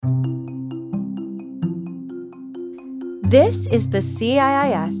This is the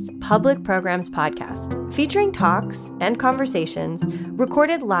CIIS Public Programs Podcast, featuring talks and conversations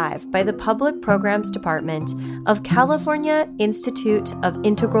recorded live by the Public Programs Department of California Institute of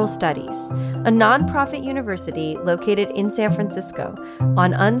Integral Studies, a nonprofit university located in San Francisco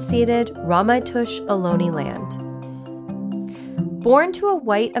on unceded Ramaytush Ohlone land. Born to a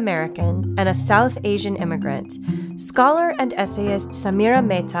white American and a South Asian immigrant, scholar and essayist Samira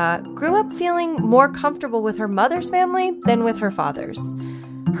Mehta grew up feeling more comfortable with her mother's family than with her father's.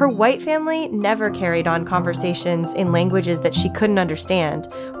 Her white family never carried on conversations in languages that she couldn't understand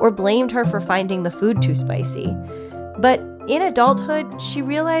or blamed her for finding the food too spicy. But in adulthood, she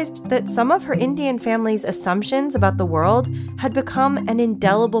realized that some of her Indian family's assumptions about the world had become an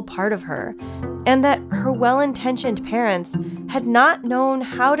indelible part of her, and that her well-intentioned parents had not known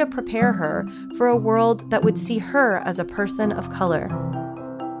how to prepare her for a world that would see her as a person of color.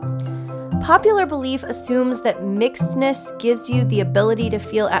 Popular belief assumes that mixedness gives you the ability to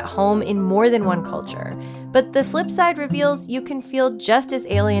feel at home in more than one culture, but the flip side reveals you can feel just as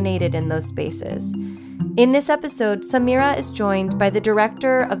alienated in those spaces. In this episode, Samira is joined by the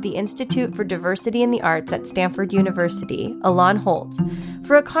director of the Institute for Diversity in the Arts at Stanford University, Alon Holt,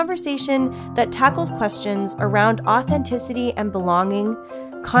 for a conversation that tackles questions around authenticity and belonging,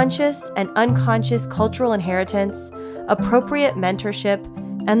 conscious and unconscious cultural inheritance, appropriate mentorship,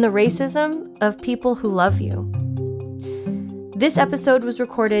 and the racism of people who love you. This episode was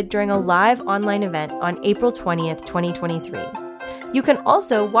recorded during a live online event on April 20th, 2023. You can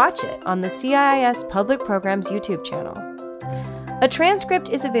also watch it on the CIIS Public Programs YouTube channel. A transcript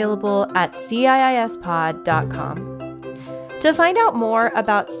is available at ciispod.com. To find out more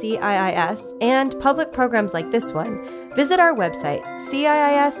about CIIS and public programs like this one, visit our website,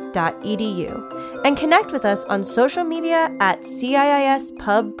 ciis.edu, and connect with us on social media at CIIS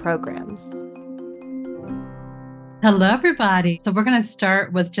Pub Programs. Hello, everybody. So we're going to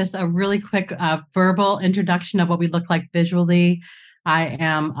start with just a really quick verbal introduction of what we look like visually. I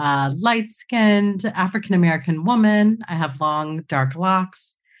am a light-skinned African-American woman. I have long, dark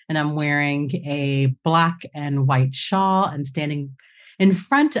locks, and I'm wearing a black and white shawl and standing in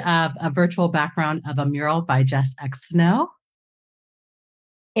front of a virtual background of a mural by Jess X. Snow.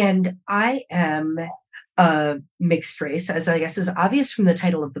 And I am a mixed race, as I guess is obvious from the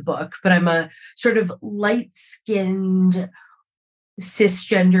title of the book, but I'm a sort of light-skinned,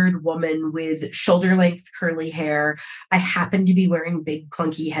 cisgendered woman with shoulder-length curly hair. I happen to be wearing big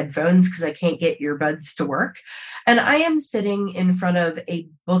clunky headphones because I can't get earbuds to work. And I am sitting in front of a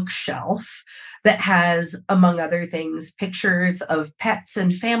bookshelf that has, among other things, pictures of pets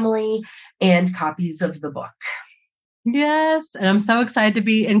and family and copies of the book. Yes, and I'm so excited to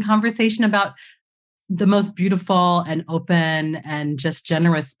be in conversation about the most beautiful and open and just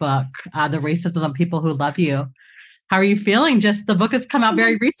generous book, The Racism of People Who Love You. How are you feeling? Just the book has come out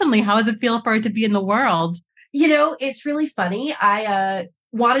very recently. How does it feel for it to be in the world? You know, it's really funny. I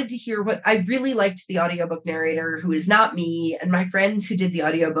wanted to hear what I really liked the audiobook narrator, who is not me, and my friends who did the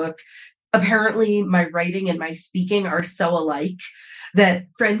audiobook. Apparently, my writing and my speaking are so alike that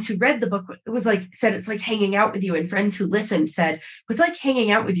friends who read the book said it's like hanging out with you, and friends who listened said it was like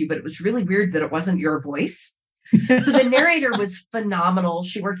hanging out with you, but it was really weird that it wasn't your voice. So the narrator was phenomenal.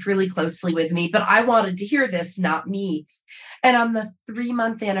 She worked really closely with me, but I wanted to hear this, not me. And on the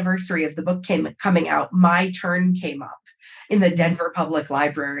 3-month anniversary of the book coming out, my turn came up in the Denver Public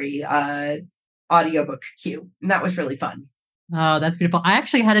Library audiobook queue. And that was really fun. Oh, that's beautiful. I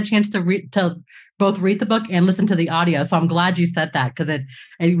actually had a chance to both read the book and listen to the audio. So I'm glad you said that, because it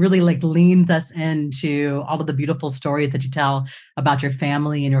really leans us into all of the beautiful stories that you tell about your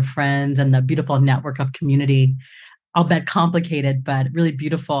family and your friends and the beautiful network of community. I'll bet complicated, but really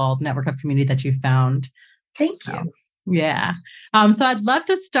beautiful network of community that you found. Thank you. Yeah. So I'd love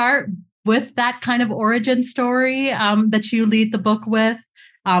to start with that kind of origin story that you lead the book with.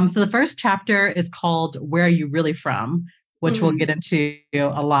 So the first chapter is called Where Are You Really From?, which we'll get into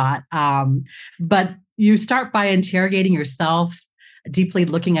a lot. But you start by interrogating yourself, deeply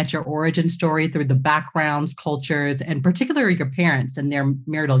looking at your origin story through the backgrounds, cultures, and particularly your parents and their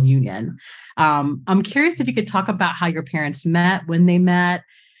marital union. I'm curious if you could talk about how your parents met, when they met,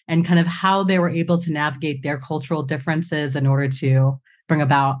 and kind of how they were able to navigate their cultural differences in order to bring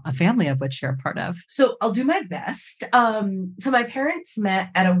about a family of which you're a part of. So I'll do my best. So my parents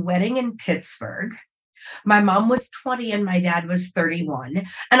met at a wedding in Pittsburgh. My mom was 20 and my dad was 31.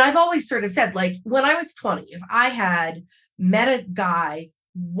 And I've always sort of said, like, when I was 20, if I had met a guy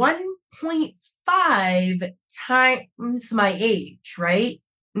 1.5 times my age, right?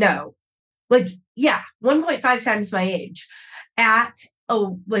 No, 1.5 times my age at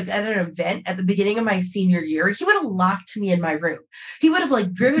at an event at the beginning of my senior year, he would have locked me in my room. He would have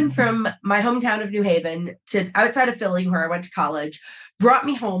like driven from my hometown of New Haven to outside of Philly, where I went to college, brought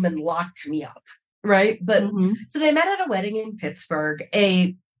me home and locked me up. Right. But so they met at a wedding in Pittsburgh.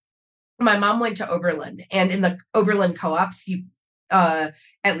 My mom went to Oberlin, and in the Oberlin co-ops, at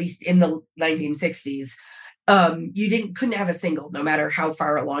least in the 1960s, you couldn't have a single, no matter how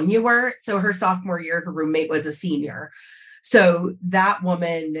far along you were. So her sophomore year, her roommate was a senior. So that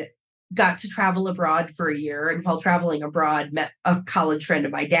woman got to travel abroad for a year, and while traveling abroad, met a college friend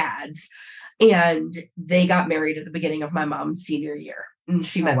of my dad's, and they got married at the beginning of my mom's senior year, and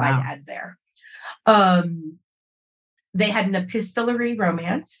she met my dad there. They had an epistolary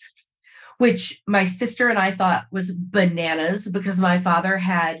romance, which my sister and I thought was bananas, because my father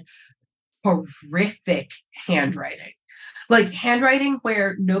had horrific handwriting. Like handwriting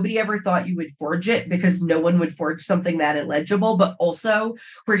where nobody ever thought you would forge it, because no one would forge something that illegible, but also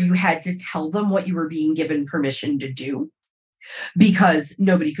where you had to tell them what you were being given permission to do, because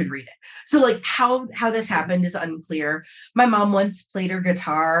nobody could read it. So like how this happened is unclear. My mom once played her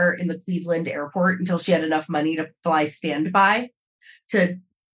guitar in the Cleveland airport until she had enough money to fly standby to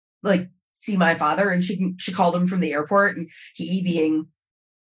like see my father, and she called him from the airport, and he, being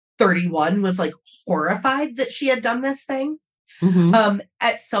 31, was like horrified that she had done this thing.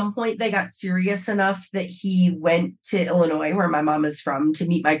 At some point they got serious enough that he went to Illinois, where my mom is from, to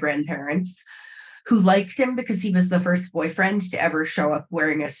meet my grandparents, who liked him because he was the first boyfriend to ever show up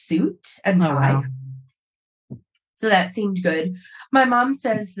wearing a suit and tie. Wow. So that seemed good. My mom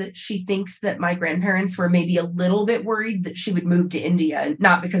says that she thinks that my grandparents were maybe a little bit worried that she would move to India,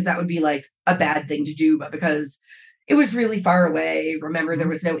 not because that would be like a bad thing to do, but because it was really far away. Remember, there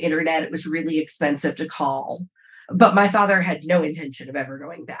was no internet. It was really expensive to call. But my father had no intention of ever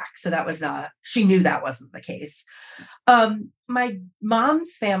going back. So she knew that wasn't the case. My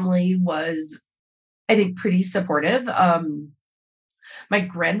mom's family was, I think, pretty supportive. My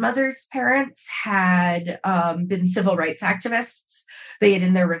grandmother's parents had been civil rights activists. They had,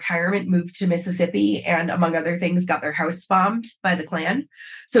 in their retirement, moved to Mississippi and, among other things, got their house bombed by the Klan.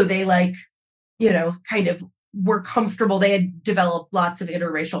 So they kind of were comfortable. They had developed lots of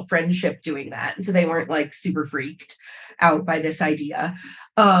interracial friendship doing that. And so they weren't like super freaked out by this idea.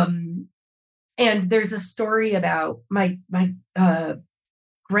 And there's a story about my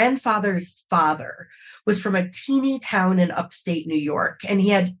grandfather's father was from a teeny town in upstate New York. And he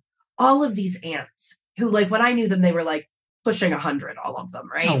had all of these aunts who, like, when I knew them, they were like pushing 100, all of them,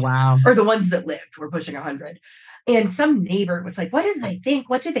 right? Oh, wow. Or the ones that lived were pushing 100. And some neighbor was like, what do they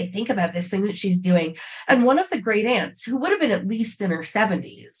think about this thing that she's doing? And one of the great aunts, who would have been at least in her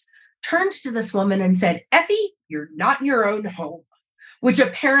 70s, turned to this woman and said, Effie, you're not in your own home, which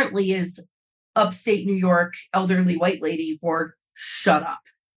apparently is upstate New York elderly white lady for shut up.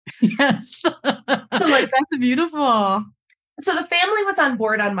 Yes. So like, that's beautiful. So the family was on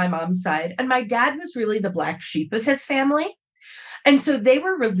board on my mom's side, and my dad was really the black sheep of his family. And so they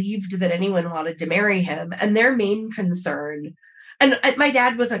were relieved that anyone wanted to marry him. And their main concern, and my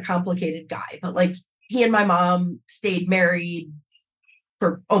dad was a complicated guy, but like he and my mom stayed married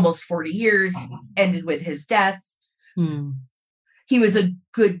for almost 40 years, ended with his death. He was a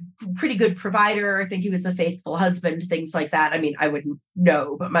pretty good provider. I think he was a faithful husband, things like that. I mean, I wouldn't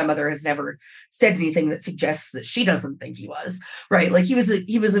know, but my mother has never said anything that suggests that she doesn't think he was, right? Like he was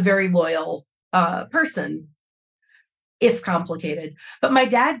a very loyal person, if complicated. But my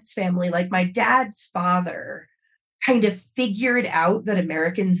dad's family, like my dad's father, kind of figured out that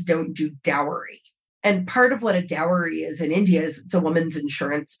Americans don't do dowry. And part of what a dowry is in India is it's a woman's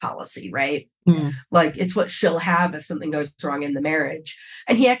insurance policy, right? Like it's what she'll have if something goes wrong in the marriage.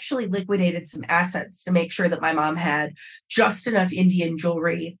 And he actually liquidated some assets to make sure that my mom had just enough Indian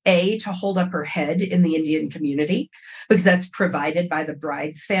jewelry, to hold up her head in the Indian community, because that's provided by the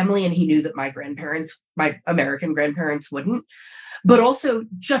bride's family. And he knew that my American grandparents wouldn't. But also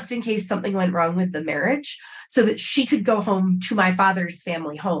just in case something went wrong with the marriage, so that she could go home to my father's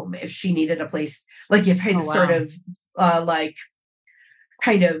family home if she needed a place, like if his sort of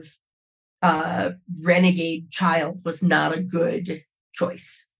renegade child was not a good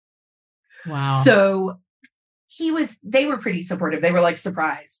choice. Wow. So they were pretty supportive. They were like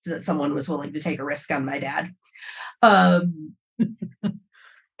surprised that someone was willing to take a risk on my dad. And,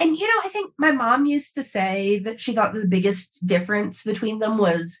 I think my mom used to say that she thought the biggest difference between them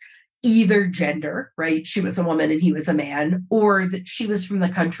was either gender, right? She was a woman and he was a man, or that she was from the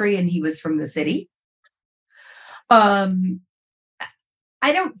country and he was from the city. I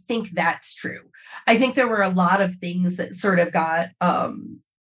don't think that's true. I think there were a lot of things that sort of got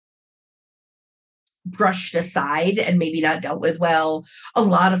brushed aside and maybe not dealt with well. A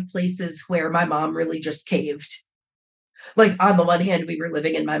lot of places where my mom really just caved. Like, on the one hand, we were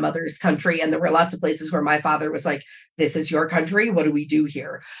living in my mother's country, and there were lots of places where my father was like, this is your country. What do we do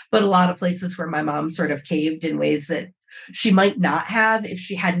here? But a lot of places where my mom sort of caved in ways that she might not have if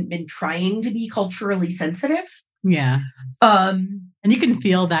she hadn't been trying to be culturally sensitive. Yeah. And you can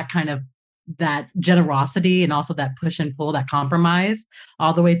feel that kind of that generosity and also that push and pull, that compromise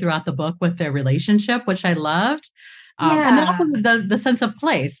all the way throughout the book with their relationship, which I loved. And then also the sense of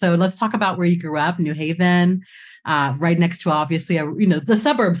place. So let's talk about where you grew up, New Haven, right next to obviously, the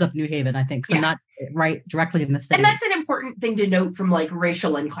suburbs of New Haven, I think. So not right directly in the city. And that's an important thing to note from like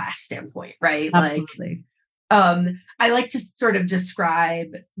racial and class standpoint, right? Absolutely. I like to sort of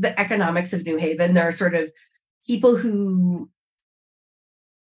describe the economics of New Haven. There are sort of people who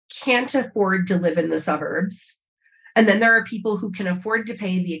can't afford to live in the suburbs. And then there are people who can afford to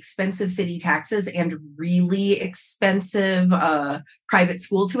pay the expensive city taxes and really expensive private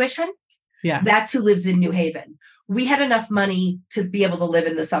school tuition. Yeah. That's who lives in New Haven. We had enough money to be able to live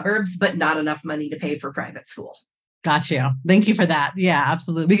in the suburbs, but not enough money to pay for private school. Gotcha. Thank you for that. Yeah,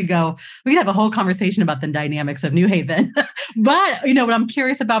 absolutely. We could have a whole conversation about the dynamics of New Haven. But, what I'm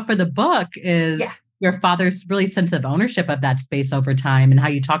curious about for the book is your father's really sense of ownership of that space over time, and how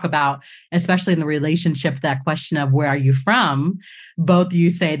you talk about, especially in the relationship, that question of where are you from? Both you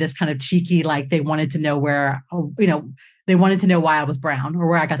say this kind of cheeky, like they wanted to know they wanted to know why I was brown or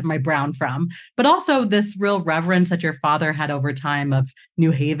where I got my brown from, but also this real reverence that your father had over time of New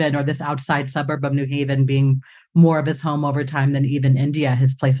Haven, or this outside suburb of New Haven, being more of his home over time than even India,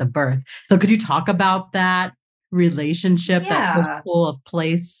 his place of birth. So could you talk about that relationship, that pull of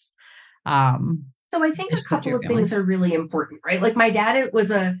place? So I think a couple of things are really important, right? Like, my dad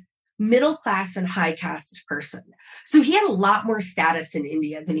was a middle class and high caste person. So he had a lot more status in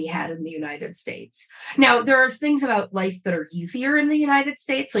India than he had in the United States. Now, there are things about life that are easier in the United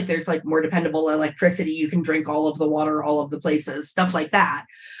States. Like, there's like more dependable electricity. You can drink all of the water, all of the places, stuff like that.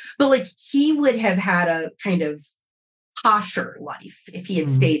 But like, he would have had a kind of posher life if he had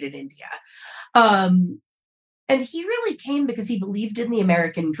stayed in India. And he really came because he believed in the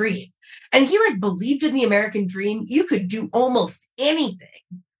American dream. And he believed in the American dream. You could do almost anything.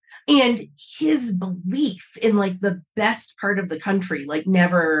 And his belief in the best part of the country,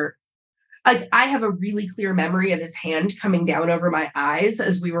 never, I have a really clear memory of his hand coming down over my eyes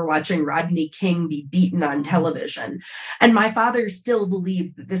as we were watching Rodney King be beaten on television. And my father still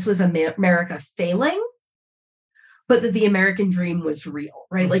believed that this was America failing, but that the American dream was real,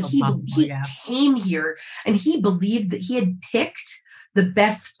 right? He came here and he believed that he had picked the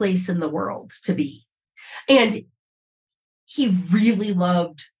best place in the world to be. And he really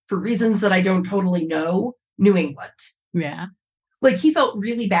loved, for reasons that I don't totally know, New England. Yeah. He felt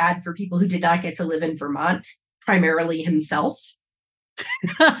really bad for people who did not get to live in Vermont, primarily himself.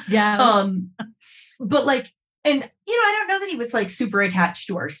 Yeah. But and I don't know that he was super attached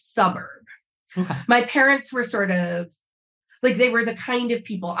to our suburb. Okay. My parents were sort of they were the kind of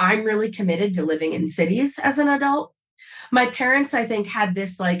people, I'm really committed to living in cities as an adult. My parents, I think, had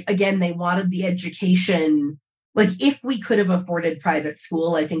this, again, they wanted the education. If we could have afforded private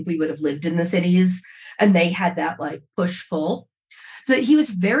school, I think we would have lived in the cities, and they had that push pull. So he was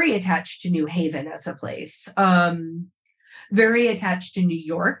very attached to New Haven as a place, very attached to New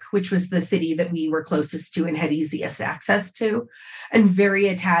York, which was the city that we were closest to and had easiest access to, and very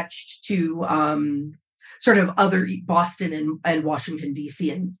attached to sort of other Boston and Washington,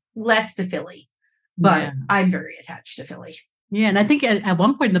 D.C., and less to Philly. But I'm very attached to Philly. Yeah. And I think at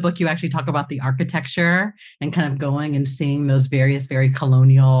one point in the book, you actually talk about the architecture and kind of going and seeing those various, very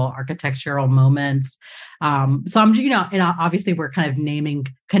colonial architectural moments. So I'm, and obviously we're kind of naming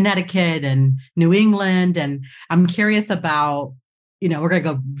Connecticut and New England. And I'm curious about, we're going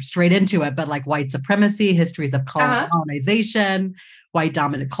to go straight into it, but white supremacy, histories of colonization, white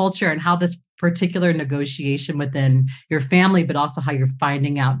dominant culture, and how this particular negotiation within your family, but also how you're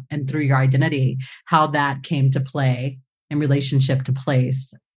finding out and through your identity, how that came to play in relationship to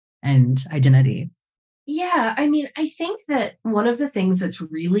place and identity. Yeah. I mean, I think that one of the things that's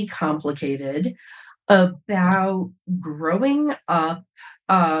really complicated about growing up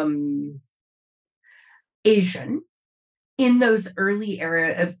Asian in those early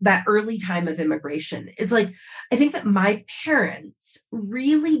that early time of immigration is I think that my parents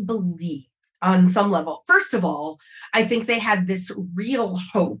really believed on some level. First of all, I think they had this real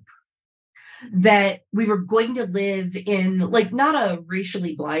hope that we were going to live in not a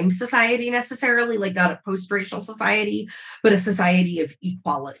racially blind society necessarily, not a post-racial society, but a society of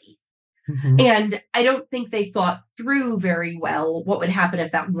equality. And I don't think they thought through very well what would happen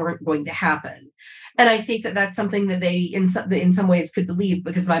if that weren't going to happen. And I think that that's something that they, in some ways, could believe,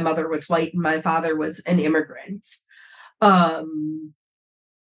 because my mother was white and my father was an immigrant. But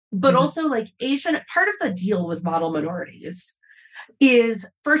also, like, Asian, part of the deal with model minorities is,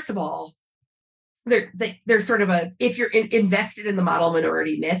 first of all, they're sort of if you're invested in the model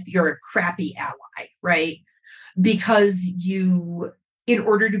minority myth, you're a crappy ally, right? Because in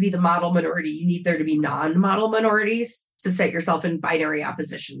order to be the model minority, you need there to be non-model minorities to set yourself in binary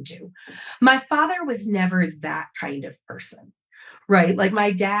opposition to. My father was never that kind of person, right? Like,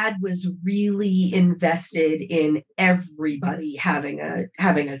 my dad was really invested in everybody having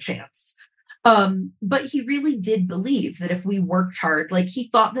a chance. But he really did believe that if we worked hard, like, he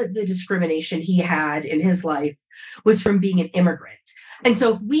thought that the discrimination he had in his life was from being an immigrant. And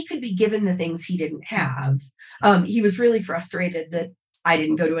so if we could be given the things he didn't have, he was really frustrated that I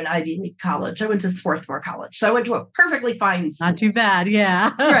didn't go to an Ivy League college. I went to Swarthmore College. So I went to a perfectly fine school. Not too bad.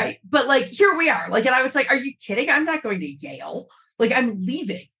 Yeah. Right. But, like, here we are. Like, and I was like, are you kidding? I'm not going to Yale. Like, I'm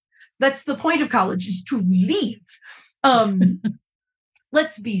leaving. That's the point of college, is to leave.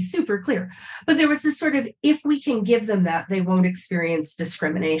 Let's be super clear. But there was this sort of, if we can give them that, they won't experience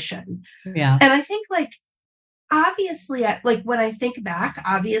discrimination. Yeah. And I think, like, obviously, like, when I think back,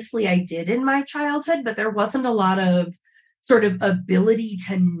 obviously I did in my childhood, but there wasn't a lot of sort of ability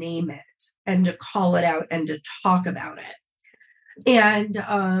to name it and to call it out and to talk about it. And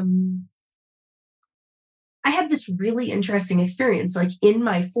I had this really interesting experience, like, in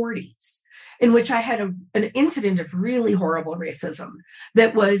my 40s, in which I had an incident of really horrible racism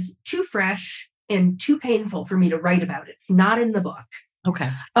that was too fresh and too painful for me to write about. It's not in the book. Okay.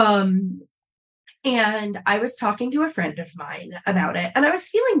 And I was talking to a friend of mine about it, and I was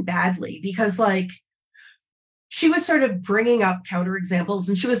feeling badly because, like, she was sort of bringing up counterexamples,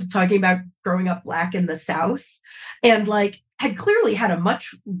 and she was talking about growing up Black in the South, and, like, had clearly had a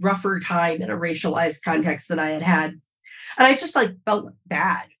much rougher time in a racialized context than I had had. And I just, like, felt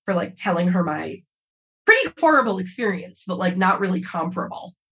bad for, like, telling her my pretty horrible experience, but, like, not really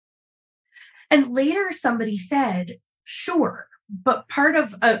comparable. And later somebody said, sure, but part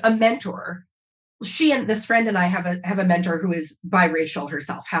of a mentor, she and this friend and I have a mentor who is biracial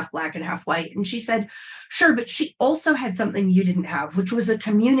herself, half Black and half white. And she said, sure, but she also had something you didn't have, which was a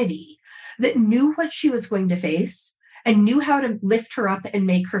community that knew what she was going to face and knew how to lift her up and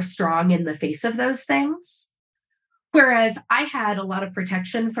make her strong in the face of those things. Whereas I had a lot of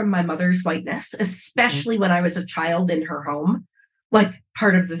protection from my mother's whiteness, especially when I was a child in her home. Like,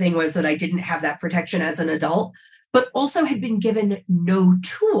 part of the thing was that I didn't have that protection as an adult, but also had been given no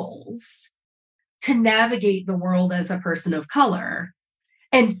tools to navigate the world as a person of color.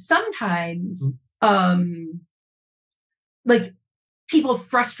 And sometimes, like, people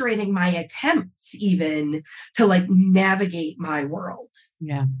frustrating my attempts even to, like, navigate my world.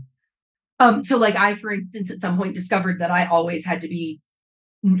 Yeah. So, like, I, for instance, at some point discovered that I always had to be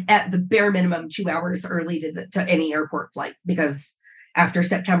at the bare minimum 2 hours early to any airport flight, because after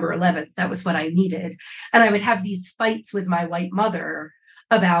September 11th, that was what I needed. And I would have these fights with my white mother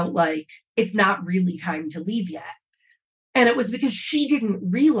about, like, it's not really time to leave yet. And it was because she didn't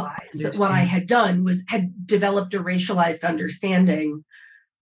realize that what I had done had developed a racialized understanding.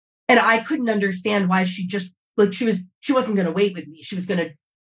 And I couldn't understand why she just, like, she wasn't going to wait with me. She was going to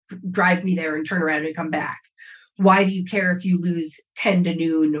drive me there and turn around and come back. Why do you care if you lose 10 to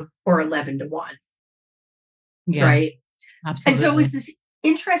noon or 11 to 1? Yeah, right. Absolutely. And so it was this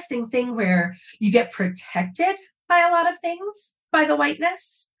interesting thing where you get protected by a lot of things by the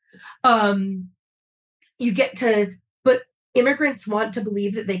whiteness. You get to, but immigrants want to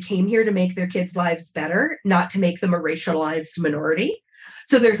believe that they came here to make their kids' lives better, not to make them a racialized minority.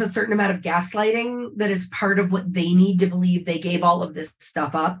 So there's a certain amount of gaslighting that is part of what they need to believe. They gave all of this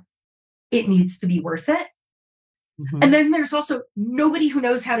stuff up. It needs to be worth it. Mm-hmm. And then there's also nobody who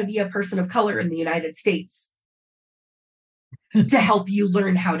knows how to be a person of color in the United States to help you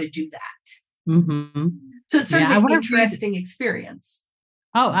learn how to do that. Mm-hmm. So it's sort of an interesting experience.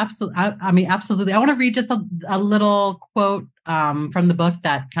 Oh, absolutely. I mean, absolutely. I want to read just a little quote from the book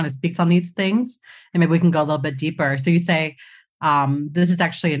that kind of speaks on these things, and maybe we can go a little bit deeper. So you say, this is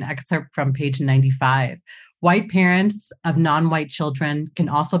actually an excerpt from page 95. White parents of non-white children can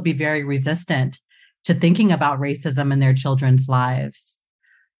also be very resistant to thinking about racism in their children's lives.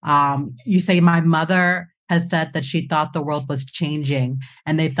 You say, my mother has said that she thought the world was changing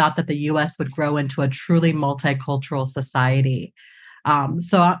and they thought that the U.S. would grow into a truly multicultural society.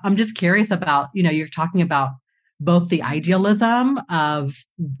 So I'm just curious about, you're talking about both the idealism of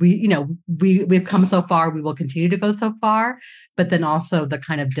we've come so far, we will continue to go so far, but then also the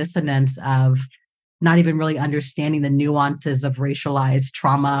kind of dissonance of not even really understanding the nuances of racialized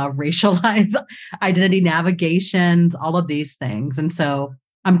trauma, racialized identity navigations, all of these things. And so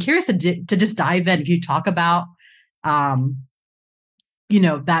I'm curious to just dive in. You talk about, that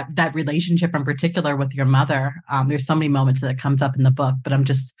relationship in particular with your mother. There's so many moments that it comes up in the book, but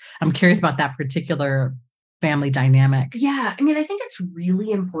I'm curious about that particular family dynamic. Yeah. I mean, I think it's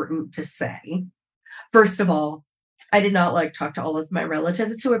really important to say, first of all, I did not talk to all of my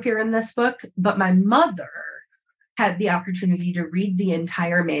relatives who appear in this book, but my mother had the opportunity to read the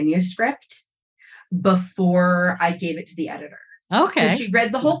entire manuscript before I gave it to the editor. Okay. So she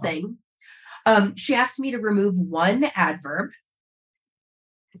read the whole thing. She asked me to remove one adverb.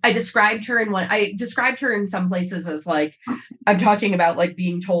 I described her in some places as I'm talking about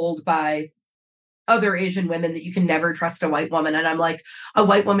being told by other Asian women that you can never trust a white woman. And I'm like, a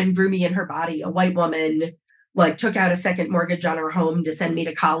white woman grew me in her body. A white woman took out a second mortgage on her home to send me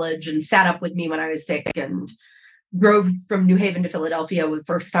to college and sat up with me when I was sick and drove from New Haven to Philadelphia the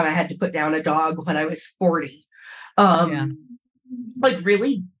first time I had to put down a dog when I was 40.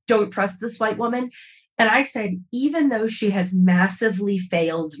 Really don't trust this white woman. And I said, even though she has massively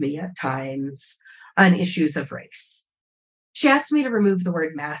failed me at times on issues of race, she asked me to remove the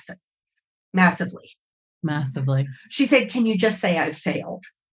word massively. She said, can you just say I've failed?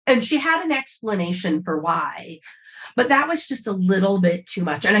 And she had an explanation for why, but that was just a little bit too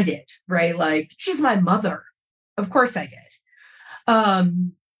much. And I did, right? She's my mother. Of course I did.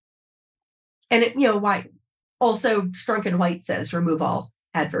 And it, why also Strunk and White says remove all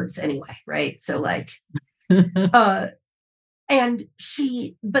adverbs anyway. Right. So but that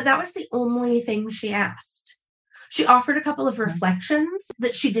was the only thing she asked. She offered a couple of reflections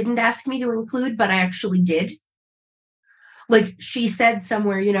that she didn't ask me to include, but I actually did. She said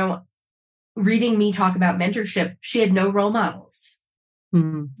somewhere, reading me talk about mentorship, she had no role models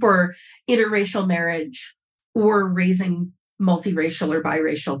for interracial marriage or raising multiracial or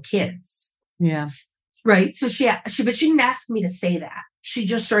biracial kids. Yeah. Right. So but she didn't ask me to say that. She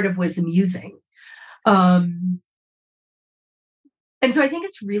just sort of was musing. And so I think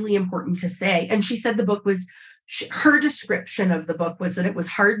it's really important to say, and she said the book was, her description of the book was that it was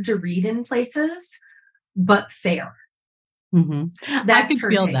hard to read in places, but fair. Mm-hmm. That's I could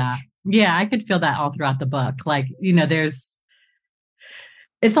feel take. That. Yeah, I could feel that all throughout the book.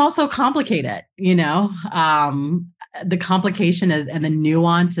 It's also complicated, the complication is, and the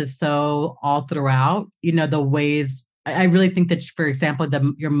nuance is so all throughout, the ways. I really think that, for example,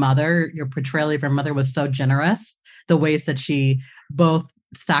 your portrayal of your mother was so generous, the ways that she both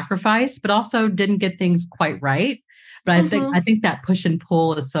sacrificed, but also didn't get things quite right. But I think that push and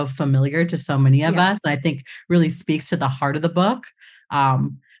pull is so familiar to so many of us. And I think really speaks to the heart of the book,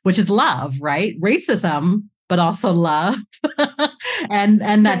 which is love, right? Racism, but also love.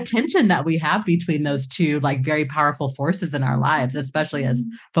 and that tension that we have between those two, very powerful forces in our lives, especially as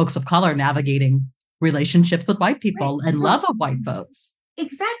folks of color navigating relationships with white people and love of white folks.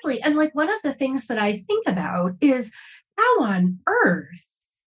 Exactly. And one of the things that I think about is, how on earth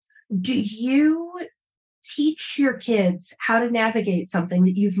do you teach your kids how to navigate something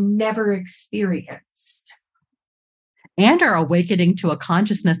that you've never experienced? And are awakening to a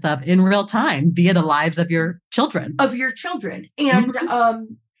consciousness of in real time via the lives of your children. And,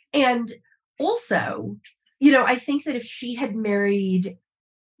 and also, I think that if she had married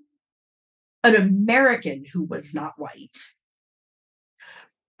an American who was not white,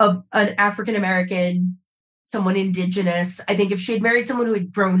 an African-American, someone indigenous, I think if she had married someone who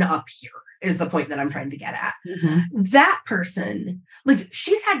had grown up here, is the point that I'm trying to get at. That person,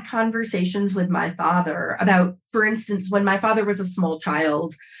 she's had conversations with my father about, for instance, when my father was a small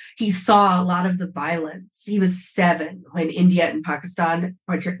child, he saw a lot of the violence. He was 7 when India and Pakistan,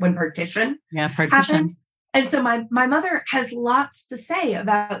 when partition happened. And so my mother has lots to say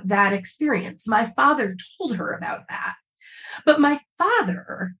about that experience. My father told her about that. But my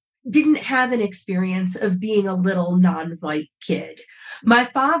father didn't have an experience of being a little non-white kid. My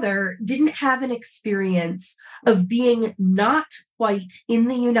father didn't have an experience of being not white in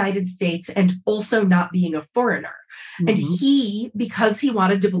the United States and also not being a foreigner. And he, because he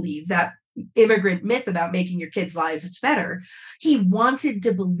wanted to believe that immigrant myth about making your kids' lives better, he wanted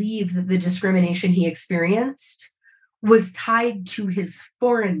to believe that the discrimination he experienced was tied to his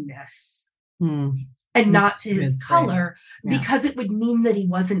foreignness. And not to his color, because it would mean that he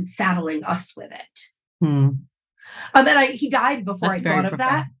wasn't saddling us with it. And he died before I thought of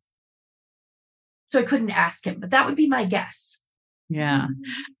that. So I couldn't ask him, but that would be my guess. Yeah.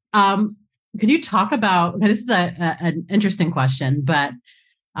 could you talk about, this is an interesting question, but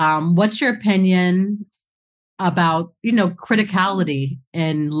what's your opinion about, criticality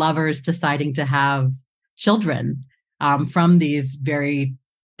in lovers deciding to have children from these very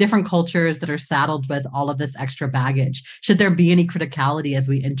different cultures that are saddled with all of this extra baggage? Should there be any criticality as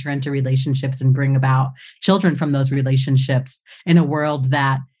we enter into relationships and bring about children from those relationships in a world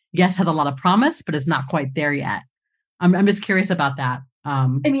that, yes, has a lot of promise, but is not quite there yet? I'm just curious about that. I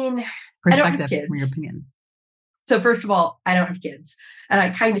mean, perspective I don't have kids. From your opinion. So first of all, I don't have kids. And I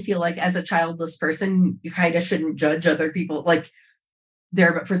kind of feel like as a childless person, you kind of shouldn't judge other people like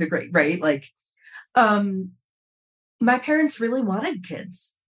there, but for the great, right? Like, my parents really wanted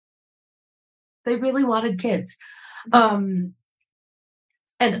kids. They really wanted kids. And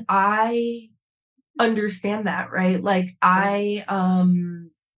I understand that, right? Like I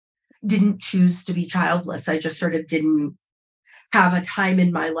didn't choose to be childless. I just sort of didn't have a time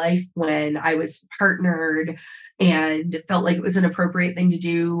in my life when I was partnered and felt like it was an appropriate thing to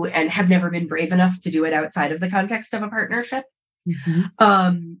do, and have never been brave enough to do it outside of the context of a partnership.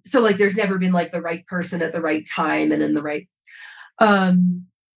 Mm-hmm. So like there's never been like the right person at the right time and in the right and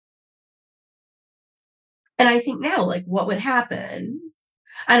I think now, like, what would happen,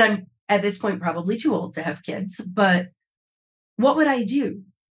 and I'm at this point probably too old to have kids, but what would I do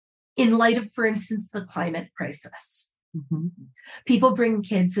in light of, for instance, the climate crisis? Mm-hmm. People bring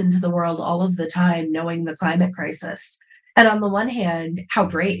kids into the world all of the time knowing the climate crisis. And on the one hand, how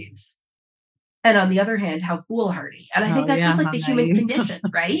brave. And on the other hand, how foolhardy. And I think that's just like the human condition,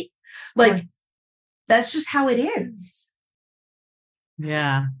 right? Like, that's just how it is.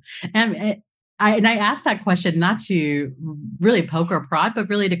 Yeah. And I asked that question not to really poke or prod, but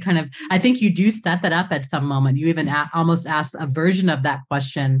really to kind of, I think you do set that up at some moment. You even almost ask a version of that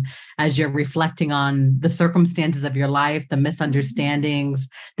question as you're reflecting on the circumstances of your life, the misunderstandings,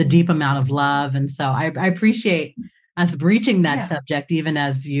 the deep amount of love. And so I appreciate us breaching that subject, even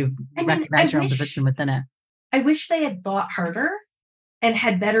as you recognize your own position within it. I wish they had thought harder and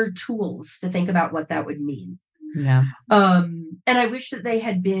had better tools to think about what that would mean. Yeah. And I wish that they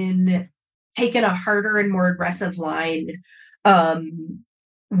had been taken a harder and more aggressive line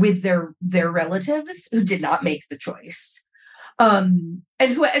with their relatives who did not make the choice. And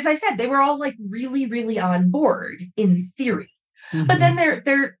who, as I said, they were all like really, really on board in theory. Mm-hmm. But then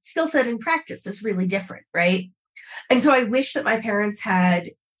their skill set in practice is really different, right? And so I wish that my parents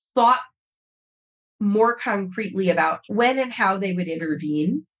had thought more concretely about when and how they would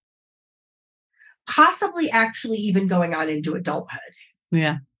intervene, possibly actually even going on into adulthood.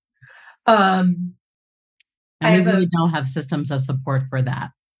 Yeah. And we really don't have systems of support for that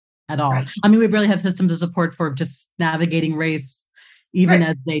at all. Right. I mean, we really have systems of support for just navigating race, even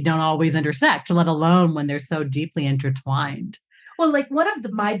as they don't always intersect, let alone when they're so deeply intertwined. Well, like one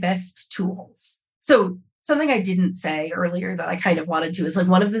of my best tools. So something I didn't say earlier that I kind of wanted to is like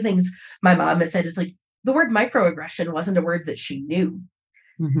one of the things my mom has said is like the word microaggression wasn't a word that she knew.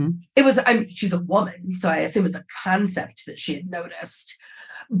 Mm-hmm. It was, she's a woman, so I assume it's a concept that she had noticed.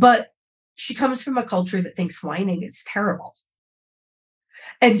 But she comes from a culture that thinks whining is terrible.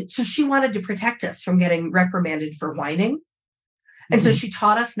 And so she wanted to protect us from getting reprimanded for whining. And so she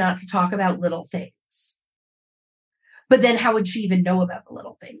taught us not to talk about little things. But then how would she even know about the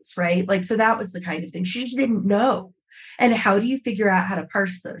little things, right? Like, so that was the kind of thing she just didn't know. And how do you figure out how to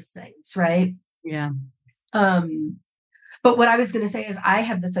parse those things, right? Yeah. But what I was going to say is I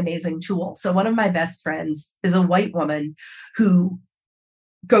have this amazing tool. So one of my best friends is a white woman who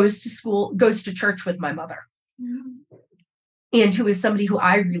goes to church with my mother, and who is somebody who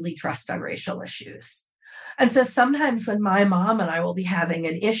I really trust on racial issues. And so sometimes when my mom and I will be having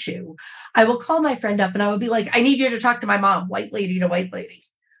an issue, I will call my friend up and I will be like, I need you to talk to my mom, white lady to white lady,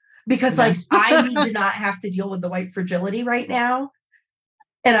 because like I need to not have to deal with the white fragility right now.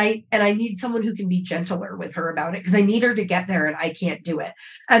 And I need someone who can be gentler with her about it, because I need her to get there and I can't do it.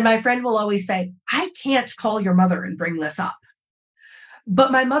 And my friend will always say, I can't call your mother and bring this up.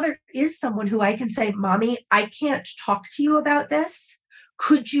 But my mother is someone who I can say, Mommy, I can't talk to you about this.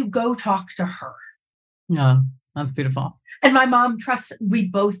 Could you go talk to her? Yeah, that's beautiful. And my mom we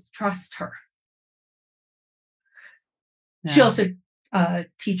both trust her. Yeah. She also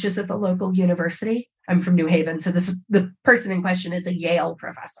teaches at the local university. I'm from New Haven. So the person in question is a Yale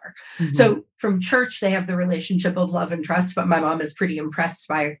professor. Mm-hmm. So from church, they have the relationship of love and trust, but my mom is pretty impressed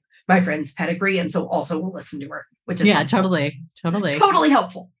by my friend's pedigree. And so also will listen to her, which is helpful. Totally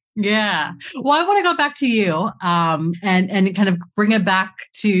helpful. Yeah. Well, I want to go back to you and kind of bring it back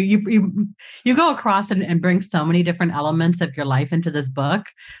to you. You go across and bring so many different elements of your life into this book,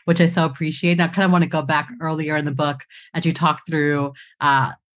 which I so appreciate. And I kind of want to go back earlier in the book as you talk through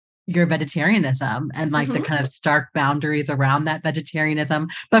your vegetarianism and like the Mhm. kind of stark boundaries around that vegetarianism.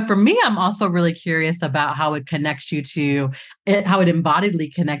 But for me, I'm also really curious about how it connects you to it, how it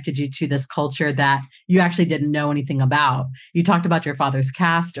embodiedly connected you to this culture that you actually didn't know anything about. You talked about your father's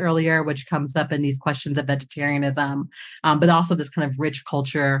caste earlier, which comes up in these questions of vegetarianism, but also this kind of rich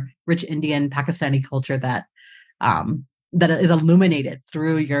culture, rich Indian, Pakistani culture that is illuminated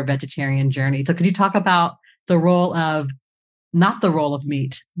through your vegetarian journey. So could you talk about the role of not the role of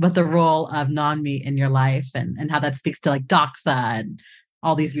meat, but the role of non-meat in your life and how that speaks to like doxa and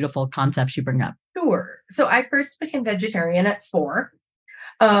all these beautiful concepts you bring up? Sure. So I first became vegetarian at 4.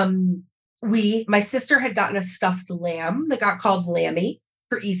 Um, my sister had gotten a stuffed lamb that got called Lammy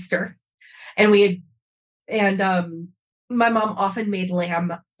for Easter. And my mom often made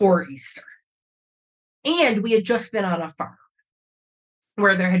lamb for Easter. And we had just been on a farm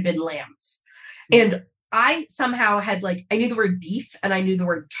where there had been lambs. And I somehow had I knew the word beef and I knew the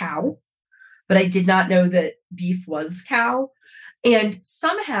word cow, but I did not know that beef was cow. And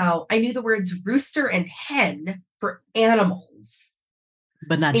somehow I knew the words rooster and hen for animals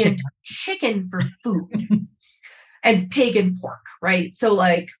But not and chicken. chicken for food and pig and pork, right? So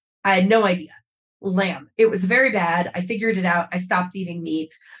I had no idea. Lamb. It was very bad. I figured it out. I stopped eating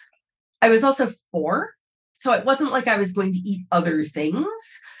meat. I was also 4. So it wasn't like I was going to eat other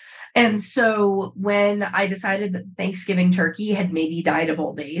things. And so when I decided that Thanksgiving turkey had maybe died of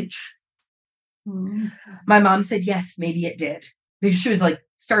old age, my mom said, yes, maybe it did. Because she was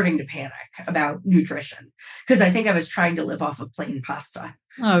starting to panic about nutrition. Because I think I was trying to live off of plain pasta.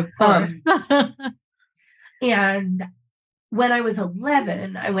 Oh, of course. And when I was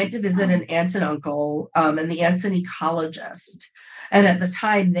 11, I went to visit an aunt and uncle, and the aunt's an ecologist. And at the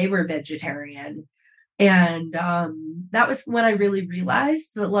time, they were vegetarian. And that was when I really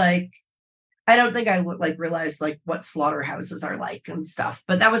realized that, I don't think I realized what slaughterhouses are like and stuff.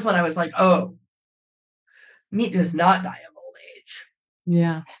 But that was when I was like, oh, meat does not die of old age.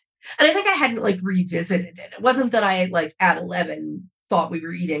 Yeah. And I think I hadn't revisited it. It wasn't that I at 11 thought we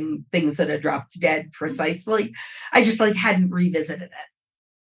were eating things that had dropped dead precisely. I just hadn't revisited it.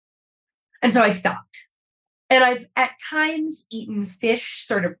 And so I stopped. And I've at times eaten fish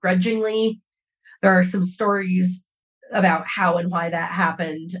sort of grudgingly. There are some stories about how and why that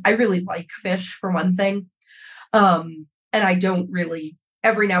happened. I really like fish for one thing. And I don't really,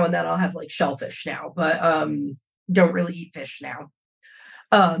 every now and then I'll have shellfish now, but don't really eat fish now.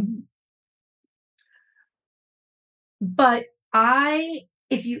 But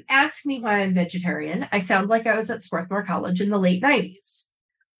if you ask me why I'm vegetarian, I sound like I was at Swarthmore College in the late 90s,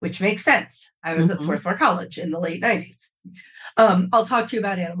 which makes sense. I was at Swarthmore College in the late 90s. I'll talk to you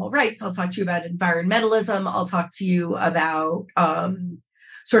about animal rights. I'll talk to you about environmentalism. I'll talk to you about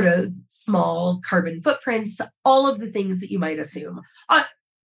sort of small carbon footprints, all of the things that you might assume.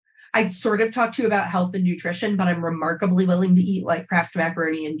 I'd sort of talk to you about health and nutrition, but I'm remarkably willing to eat Kraft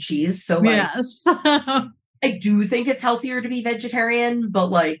macaroni and cheese. So yes. I do think it's healthier to be vegetarian,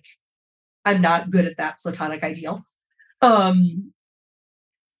 but I'm not good at that platonic ideal. But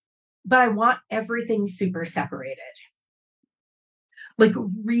I want everything super separated.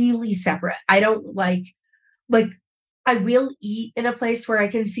 Really separate. I don't I will eat in a place where I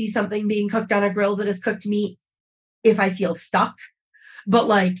can see something being cooked on a grill that is cooked meat if I feel stuck. But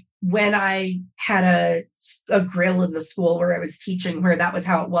when I had a grill in the school where I was teaching, where that was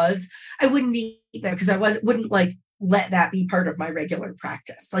how it was, I wouldn't eat that because I wouldn't let that be part of my regular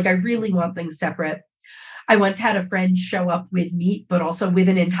practice. I really want things separate. I once had a friend show up with meat, but also with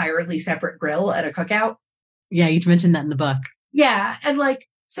an entirely separate grill at a cookout. Yeah, you mentioned that in the book. Yeah. And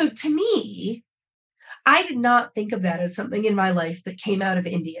so to me, I did not think of that as something in my life that came out of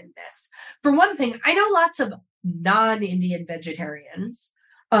Indianness. For one thing, I know lots of non-Indian vegetarians,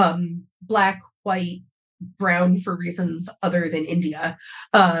 Black, white, brown for reasons other than India,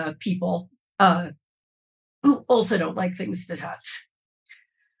 people who also don't like things to touch.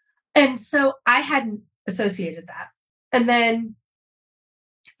 And so I hadn't associated that. And then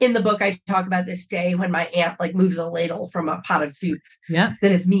in the book, I talk about this day when my aunt moves a ladle from a pot of soup that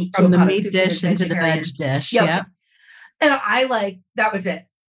is meat from to a the pot of meat soup dish that is into the veg dish. Yep. Yeah. And I that was it.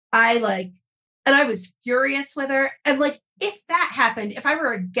 And I was furious with her. And if that happened, if I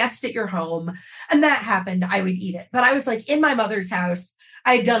were a guest at your home and that happened, I would eat it. But I was in my mother's house.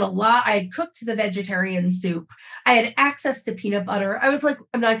 I had done a lot. I had cooked the vegetarian soup. I had access to peanut butter. I was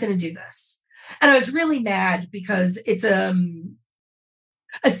I'm not going to do this. And I was really mad because it's a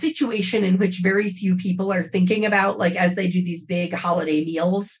situation in which very few people are thinking about, as they do these big holiday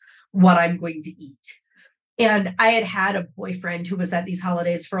meals, what I'm going to eat. And I had a boyfriend who was at these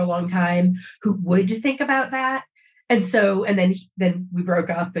holidays for a long time who would think about that. And so, and then we broke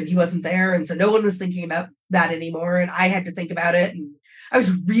up and he wasn't there. And so no one was thinking about that anymore. And I had to think about it. And I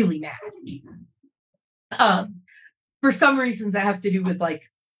was really mad. For some reasons that have to do with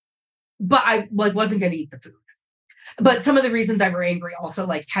but I wasn't going to eat the food. But some of the reasons I were angry also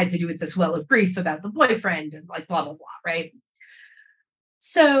had to do with this well of grief about the boyfriend and blah, blah, blah. Right.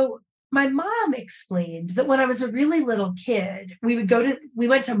 So my mom explained that when I was a really little kid, we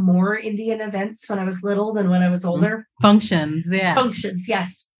went to more Indian events when I was little than when I was older. Functions. Yeah. Functions.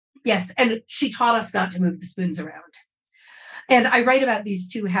 Yes. Yes. And she taught us not to move the spoons around. And I write about these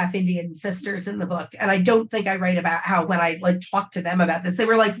two half Indian sisters in the book. And I don't think I write about how when I talked to them about this, they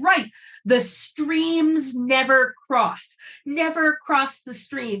were right, the streams never cross the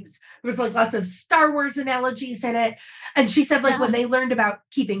streams. There was lots of Star Wars analogies in it. And she said when they learned about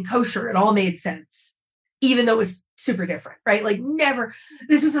keeping kosher, it all made sense, even though it was super different, right? Never,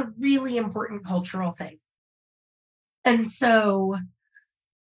 this is a really important cultural thing. And so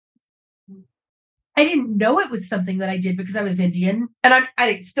I didn't know it was something that I did because I was Indian. And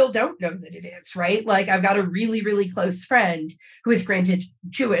I still don't know that it is, right? I've got a really, really close friend who is granted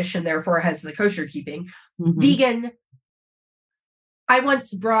Jewish and therefore has the kosher keeping. Vegan. I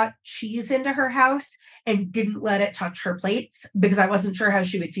once brought cheese into her house and didn't let it touch her plates because I wasn't sure how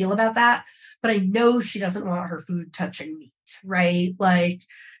she would feel about that. But I know she doesn't want her food touching meat, right?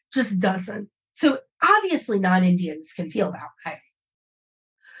 Just doesn't. So obviously non-Indians can feel that way.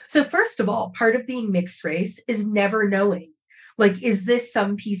 So first of all, part of being mixed race is never knowing, is this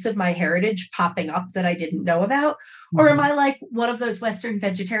some piece of my heritage popping up that I didn't know about? Or am I one of those Western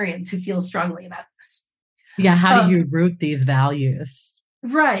vegetarians who feels strongly about this? Yeah. How do you root these values?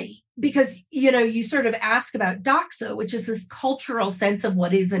 Right. Because, you sort of ask about doxa, which is this cultural sense of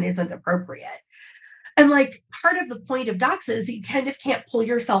what is and isn't appropriate. And part of the point of doxa is you kind of can't pull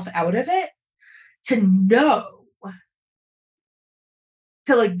yourself out of it to know.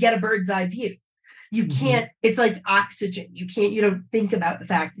 To get a bird's eye view. You can't, it's like oxygen. You don't think about the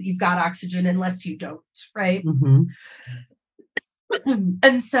fact that you've got oxygen unless you don't, right?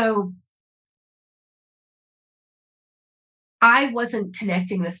 And so I wasn't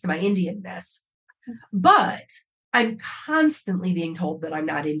connecting this to my Indianness, but I'm constantly being told that I'm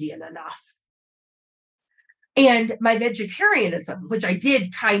not Indian enough. And my vegetarianism, which I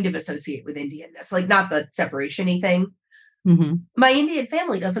did kind of associate with Indianness, not the separation-y thing, my Indian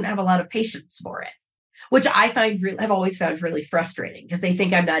family doesn't have a lot of patience for it, which I have always found really frustrating because they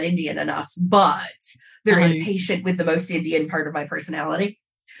think I'm not Indian enough, but they're impatient with the most Indian part of my personality.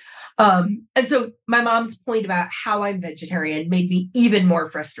 And so my mom's point about how I'm vegetarian made me even more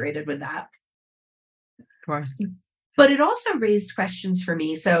frustrated with that. Of course. But it also raised questions for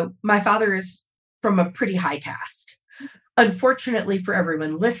me. So my father is from a pretty high caste. Unfortunately for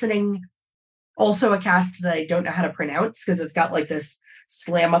everyone listening, also a caste that I don't know how to pronounce because it's got this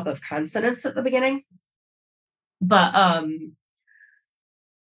slam up of consonants at the beginning. But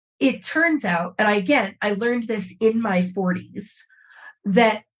it turns out, and I learned this in my 40s,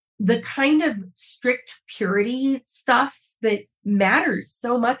 that the kind of strict purity stuff that matters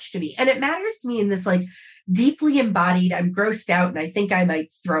so much to me, and it matters to me in this deeply embodied, I'm grossed out and I think I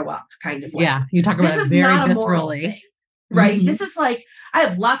might throw up kind of way. Yeah, you talk about it very viscerally. Right. This is I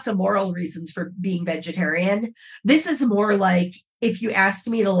have lots of moral reasons for being vegetarian. This is more if you asked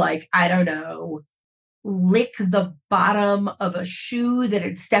me to I don't know, lick the bottom of a shoe that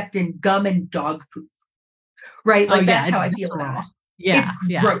had stepped in gum and dog poop. Right. That's how I feel about it. Yeah. It's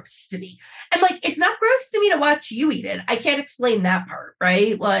gross to me. And it's not gross to me to watch you eat it. I can't explain that part.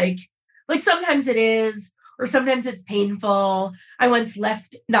 Right. Sometimes it is, or sometimes it's painful. I once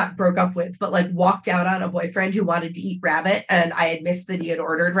not broke up with, but walked out on a boyfriend who wanted to eat rabbit. And I had missed that he had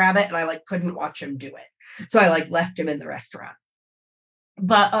ordered rabbit and I couldn't watch him do it. So I left him in the restaurant.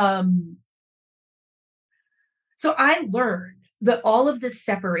 But, so I learned that all of this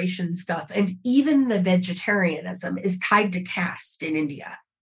separation stuff and even the vegetarianism is tied to caste in India.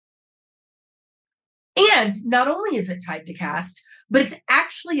 And not only is it tied to caste, but it's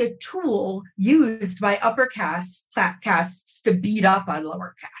actually a tool used by upper castes to beat up on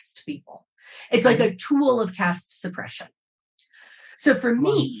lower caste people. It's a tool of caste suppression. So for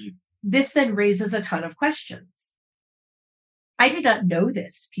me, this then raises a ton of questions. I did not know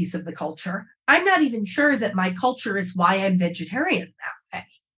this piece of the culture. I'm not even sure that my culture is why I'm vegetarian that way.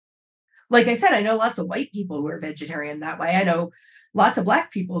 Like I said, I know lots of white people who are vegetarian that way. I know lots of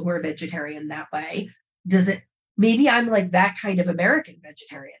Black people who are vegetarian that way. Maybe I'm that kind of American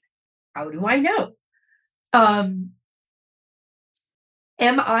vegetarian. How do I know? Am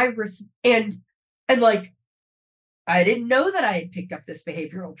I, I didn't know that I had picked up this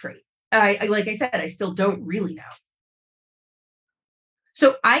behavioral trait. Like I said, I still don't really know.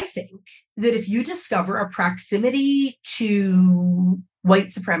 So I think that if you discover a proximity to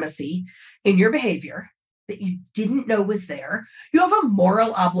white supremacy in your behavior that you didn't know was there, you have a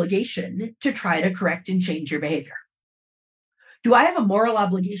moral obligation to try to correct and change your behavior. Do I have a moral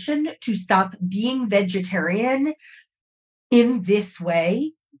obligation to stop being vegetarian in this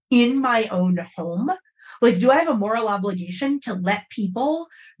way in my own home? Like, do I have a moral obligation to let people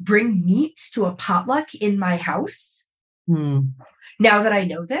bring meat to a potluck in my house? Now that I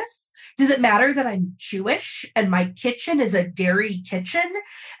know this, does it matter that I'm Jewish and my kitchen is a dairy kitchen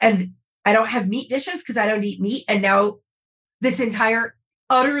and I don't have meat dishes because I don't eat meat? And now this entire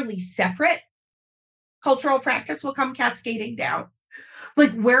utterly separate cultural practice will come cascading down.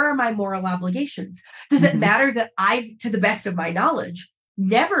 Like, where are my moral obligations? Does it matter that I've, to the best of my knowledge,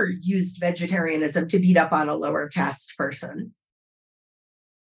 never used vegetarianism to beat up on a lower caste person?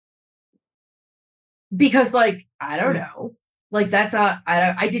 Because, like, I don't know. Like, that's not,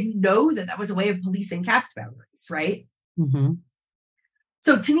 I didn't know that was a way of policing caste boundaries, right?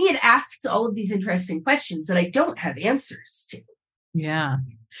 So to me, it asks all of these interesting questions that I don't have answers to. Yeah.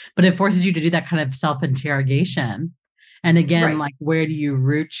 But it forces you to do that kind of self-interrogation. And again, Right. like, where do you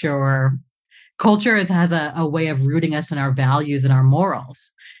root your culture has a way of rooting us in our values and our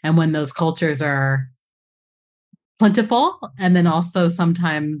morals. And when those cultures are plentiful and then also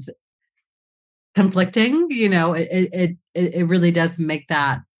sometimes conflicting, it really does make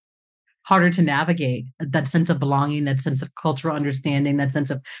that harder to navigate, that sense of belonging, that sense of cultural understanding, that sense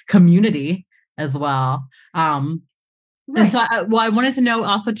of community as well. Right. And so, I wanted to know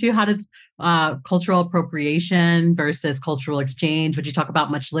also too, how does cultural appropriation versus cultural exchange, which you talk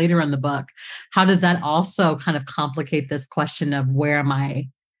about much later in the book, how does that also kind of complicate this question of where am I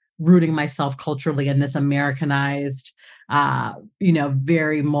rooting myself culturally in this Americanized,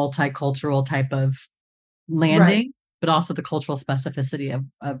 very multicultural type of landing, right, but also the cultural specificity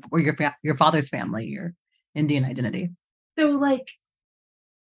of or your father's family, your Indian identity? So, like,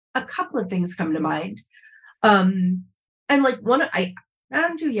 a couple of things come to mind. And like I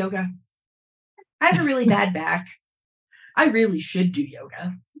don't do yoga. I have a really bad back. I really should do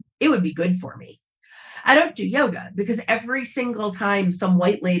yoga. It would be good for me. I don't do yoga because every single time some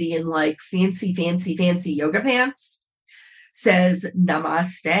white lady in like fancy yoga pants says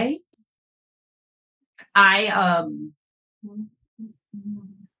namaste,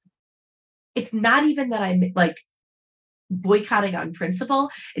 it's not even that I'm like boycotting on principle.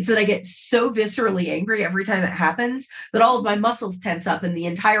 It's that I get so viscerally angry every time it happens that all of my muscles tense up, and the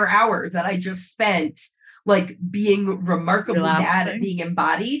entire hour that I just spent like being remarkably bad at being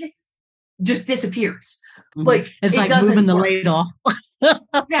embodied just disappears. Like, it's like moving the ladle.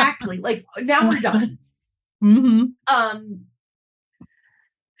 Exactly. Like, now we're done. And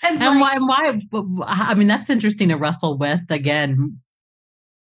like, why? I mean, that's interesting to wrestle with. Again,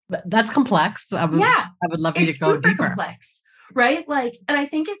 that's complex. I would love you to go deeper. Complex, right? Like, and I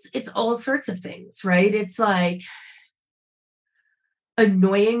think it's all sorts of things, right? It's like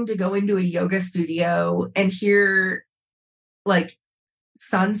annoying to go into a yoga studio and hear like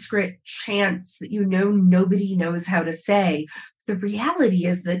Sanskrit chants that nobody knows how to say. The reality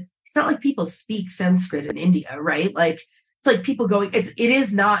is that it's not like people speak Sanskrit in India, right? Like, it's like people going, it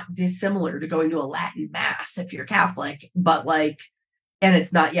is not dissimilar to going to a Latin mass if you're Catholic, but like, and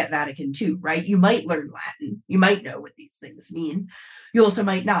it's not yet Vatican II, right? You might learn Latin. You might know what these things mean. You also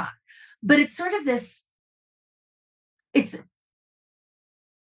might not. But it's sort of this, I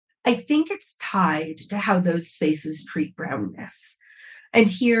think it's tied to how those spaces treat brownness. And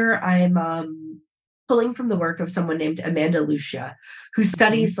here I'm pulling from the work of someone named Amanda Lucia, who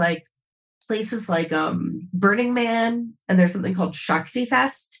studies like places like Burning Man, and there's something called Shakti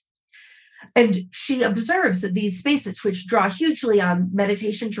Fest. And she observes that these spaces, which draw hugely on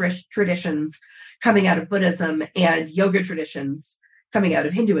meditation traditions coming out of Buddhism and yoga traditions coming out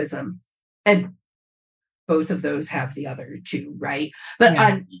of Hinduism, and both of those have the other two, right? But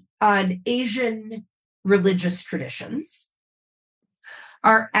on Asian religious traditions,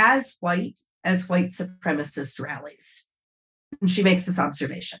 are as white supremacist rallies. And she makes this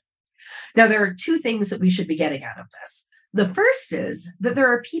observation. Now, there are two things that we should be getting out of this. The first is that there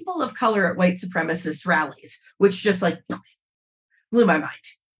are people of color at white supremacist rallies, which just like blew my mind.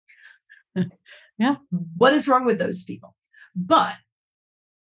 Yeah. What is wrong with those people? But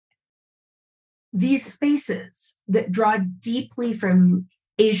these spaces that draw deeply from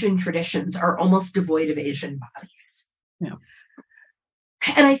Asian traditions are almost devoid of Asian bodies. Yeah.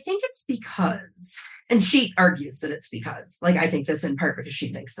 And I think it's because, and she argues that it's because, like, I think this in part because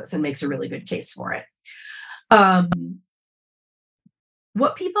she thinks this and makes a really good case for it.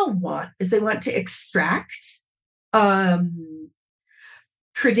 What people want is they want to extract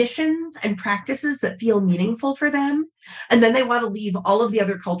traditions and practices that feel meaningful for them. And then they want to leave all of the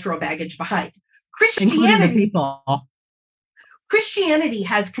other cultural baggage behind. Including the people. Christianity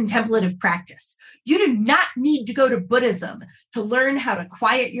has contemplative practice. You do not need to go to Buddhism to learn how to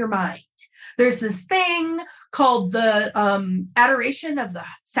quiet your mind. There's this thing called the adoration of the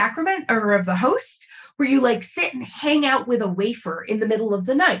sacrament or of the host, where you like sit and hang out with a wafer in the middle of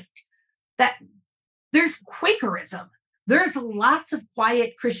the night. That there's Quakerism. There's lots of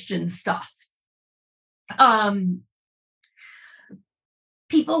quiet Christian stuff.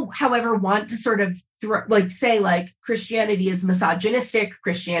 People, however, want to sort of say Christianity is misogynistic,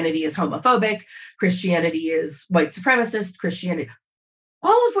 Christianity is homophobic, Christianity is white supremacist, Christianity,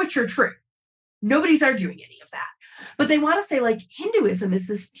 all of which are true. Nobody's arguing any of that. But they want to say Hinduism is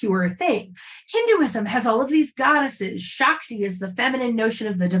this pure thing. Hinduism has all of these goddesses. Shakti is the feminine notion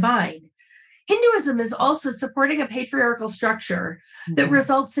of the divine. Hinduism is also supporting a patriarchal structure that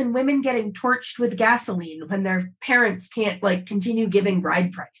results in women getting torched with gasoline when their parents can't continue giving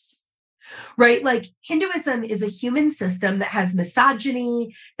bride price, right? Hinduism is a human system that has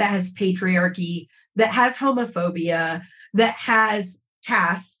misogyny, that has patriarchy, that has homophobia, that has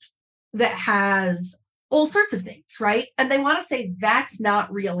caste, that has all sorts of things, right? And they want to say that's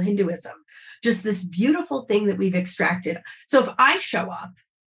not real Hinduism, just this beautiful thing that we've extracted. So if I show up,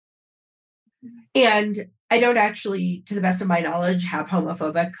 and I don't actually, to the best of my knowledge, have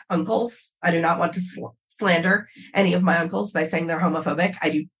homophobic uncles. I do not want to slander any of my uncles by saying they're homophobic.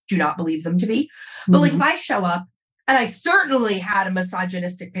 I do not believe them to be. But if I show up, and I certainly had a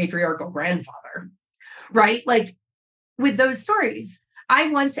misogynistic patriarchal grandfather, right? With those stories, I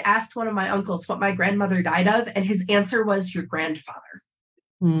once asked one of my uncles what my grandmother died of, and his answer was your grandfather.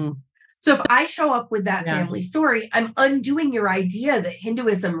 So if I show up with that family story, I'm undoing your idea that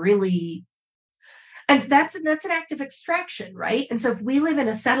Hinduism really... And that's an act of extraction, right? And so if we live in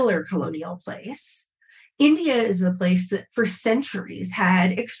a settler colonial place, India is a place that for centuries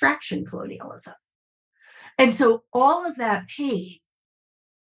had extraction colonialism. And so all of that pain,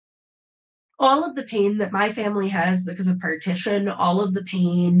 all of the pain that my family has because of partition, all of the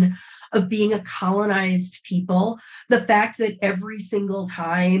pain of being a colonized people, the fact that every single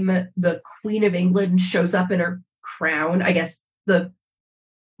time the Queen of England shows up in her crown, I guess the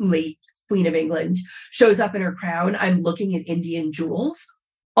late Queen of England shows up in her crown, I'm looking at Indian jewels.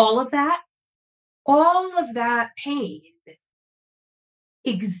 All of that pain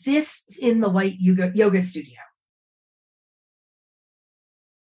exists in the white yoga studio,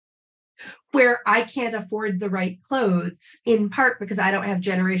 where I can't afford the right clothes, in part because I don't have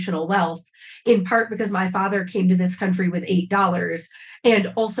generational wealth, in part because my father came to this country with $8,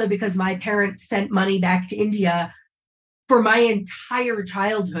 and also because my parents sent money back to India for my entire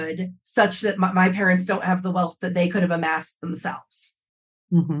childhood, such that my parents don't have the wealth that they could have amassed themselves.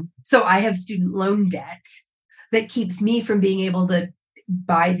 So I have student loan debt that keeps me from being able to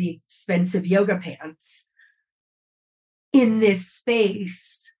buy the expensive yoga pants in this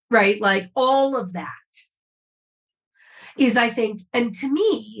space, right? All of that is, I think, and to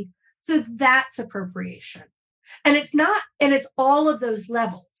me, so that's appropriation. And it's not, and it's all of those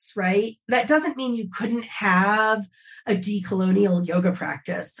levels, right? That doesn't mean you couldn't have a decolonial yoga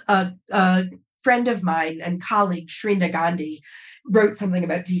practice. A friend of mine and colleague, Shrinda Gandhi, wrote something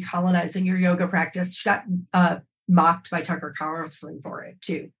about decolonizing your yoga practice. She got mocked by Tucker Carlson for it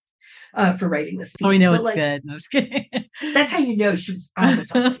too, for writing this piece. Oh, we know it's good. No, I was kidding. That's how you know she was onto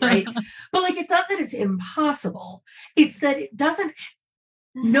something, right? But it's not that it's impossible. It's that it doesn't.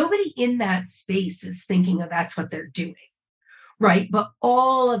 Nobody in that space is thinking of that's what they're doing, right? But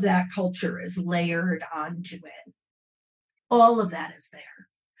all of that culture is layered onto it. All of that is there.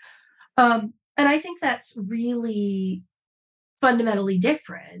 And I think that's really fundamentally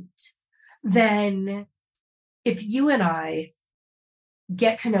different than if you and I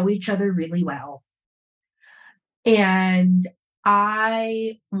get to know each other really well, and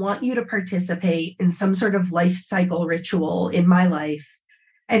I want you to participate in some sort of life cycle ritual in my life,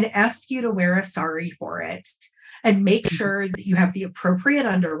 and ask you to wear a sari for it, and make sure that you have the appropriate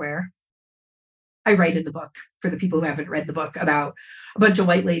underwear. I write in the book, for the people who haven't read the book, about a bunch of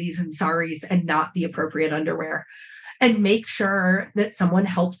white ladies in saris and not the appropriate underwear, and make sure that someone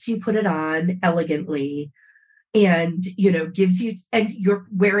helps you put it on elegantly and, gives you, and you're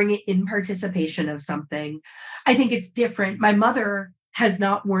wearing it in participation of something. I think it's different. My mother has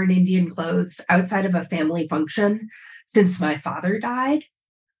not worn Indian clothes outside of a family function since my father died.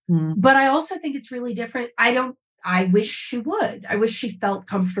 But I also think it's really different. I wish she would. I wish she felt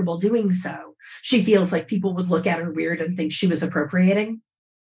comfortable doing so. She feels like people would look at her weird and think she was appropriating.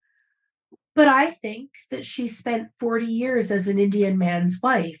 But I think that she spent 40 years as an Indian man's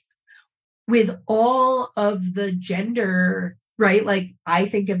wife with all of the gender, right? Like, I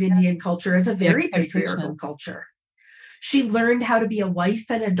think of Indian culture as a very patriarchal culture. She learned how to be a wife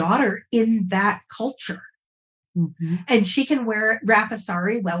and a daughter in that culture. Mm-hmm. And she can wrap a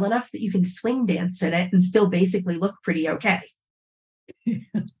sari well enough that you can swing dance in it and still basically look pretty okay. Yes.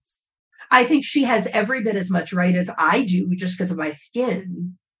 I think she has every bit as much right as I do just because of my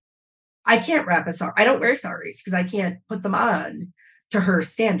skin. I can't wrap a sari. I don't wear saris because I can't put them on to her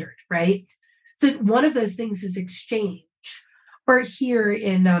standard, right? So one of those things is exchange. Or here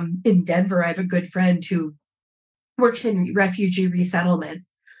in Denver, I have a good friend who works in refugee resettlement.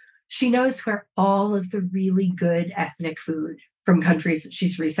 She knows where all of the really good ethnic food from countries that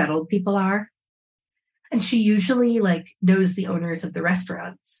she's resettled people are. And she usually knows the owners of the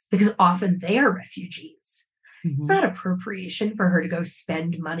restaurants because often they are refugees. Mm-hmm. It's not appropriation for her to go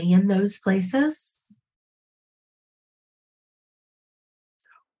spend money in those places.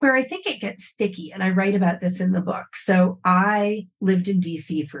 Where I think it gets sticky, and I write about this in the book. So I lived in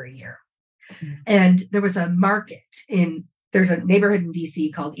DC for a year. Mm-hmm. And there was a market there's a neighborhood in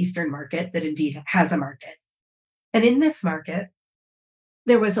DC called Eastern Market that indeed has a market. And in this market,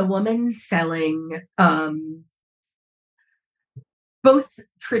 there was a woman selling both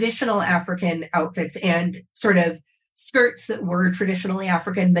traditional African outfits and sort of skirts that were traditionally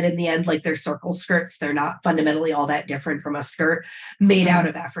African, but in the end, they're circle skirts. They're not fundamentally all that different from a skirt made out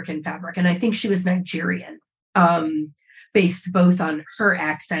of African fabric. And I think she was Nigerian, based both on her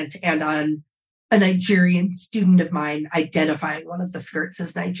accent and on a Nigerian student of mine identifying one of the skirts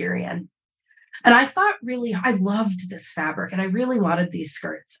as Nigerian. And I thought I loved this fabric and I really wanted these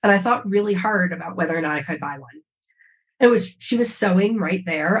skirts. And I thought really hard about whether or not I could buy one. She was sewing right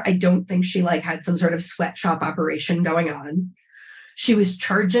there. I don't think she had some sort of sweatshop operation going on. She was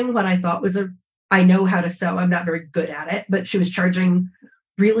charging what I thought was I know how to sew. I'm not very good at it, but she was charging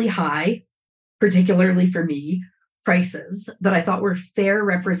really high, particularly for me, prices that I thought were fair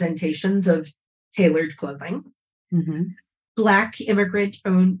representations of tailored clothing. Mm-hmm. Black immigrant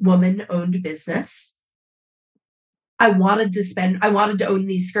woman-owned business. I wanted to own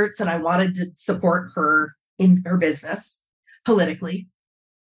these skirts and I wanted to support her in her business politically.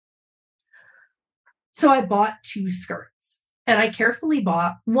 So I bought 2 skirts and I carefully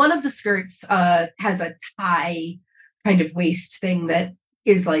bought one of the skirts has a tie kind of waist thing that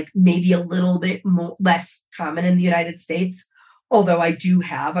is maybe a little bit less common in the United States. Although I do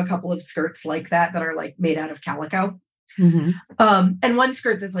have a couple of skirts like that are made out of calico. Mm-hmm. And one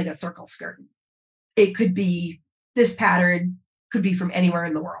skirt that's a circle skirt. It could be this pattern, could be from anywhere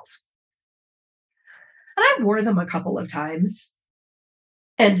in the world. And I wore them a couple of times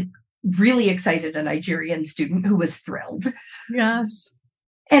and really excited a Nigerian student who was thrilled. Yes.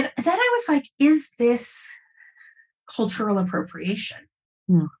 And then I was like, is this cultural appropriation?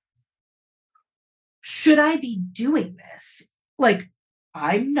 Mm. Should I be doing this?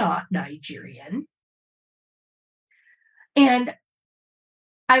 I'm not Nigerian. And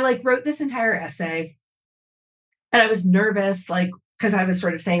I wrote this entire essay and I was nervous, because I was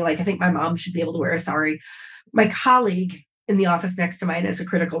sort of saying, I think my mom should be able to wear a sari. My colleague in the office next to mine is a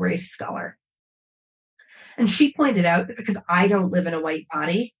critical race scholar. And she pointed out that because I don't live in a white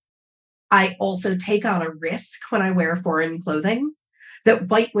body, I also take on a risk when I wear foreign clothing that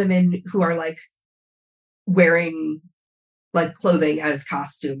white women who are wearing clothing as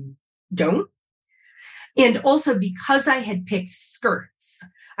costume don't. And also because I had picked skirts,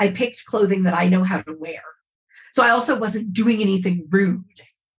 I picked clothing that I know how to wear. So I also wasn't doing anything rude.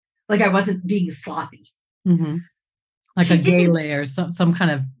 I wasn't being sloppy. Mm-hmm. A gele or some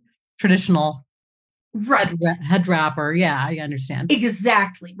kind of traditional head wrapper. Yeah, I understand.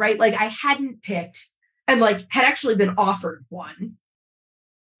 Exactly. Right. I hadn't picked and had actually been offered one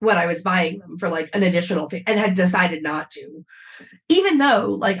when I was buying them for an additional and had decided not to, even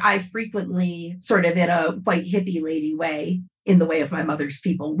though I frequently sort of in a white hippie lady way, in the way of my mother's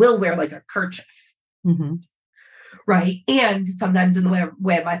people, will wear a kerchief. Mm-hmm. Right. And sometimes in the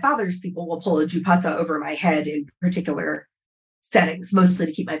way of my father's people will pull a dupatta over my head in particular settings, mostly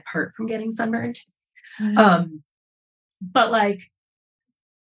to keep my part from getting sunburned. Mm-hmm. But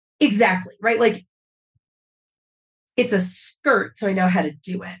exactly. Right. It's a skirt, so I know how to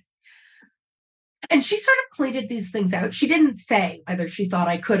do it. And she sort of pointed these things out. She didn't say whether she thought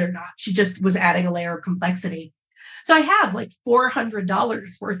I could or not. She just was adding a layer of complexity. So I have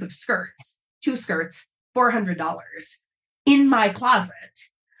 $400 worth of skirts, 2 skirts, $400 in my closet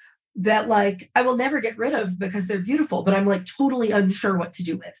that I will never get rid of because they're beautiful, but I'm totally unsure what to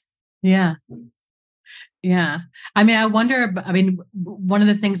do with. Yeah. Yeah. I mean, I wonder, I mean, one of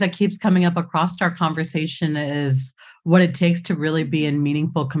the things that keeps coming up across our conversation is what it takes to really be in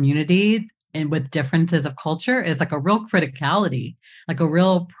meaningful community and with differences of culture is like a real criticality, like a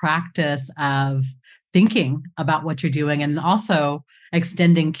real practice of thinking about what you're doing and also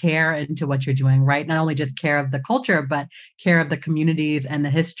extending care into what you're doing, right? Not only just care of the culture, but care of the communities and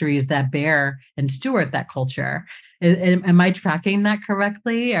the histories that bear and steward that culture. Am I tracking that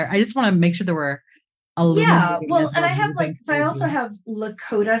correctly? Or I just want to make sure that we're Yeah, illuminating well, as and we're I have moving so I through also these. have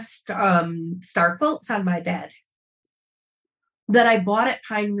Lakota star quilts on my bed that I bought at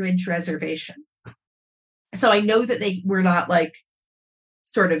Pine Ridge Reservation. So I know that they were not like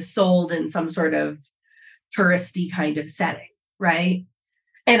sort of sold in some sort of touristy kind of setting, right?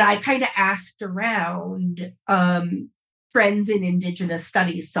 And I kind of asked around friends in Indigenous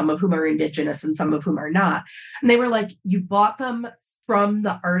studies, some of whom are Indigenous and some of whom are not. And they were like, you bought them from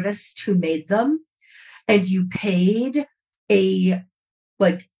the artist who made them and you paid a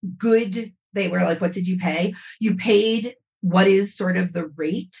like good, they were like, what did you pay? You paid what is sort of the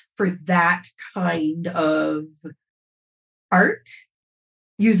rate for that kind of art,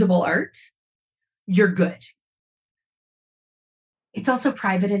 usable art, you're good. It's also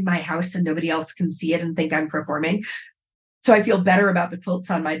private in my house and nobody else can see it and think I'm performing. So I feel better about the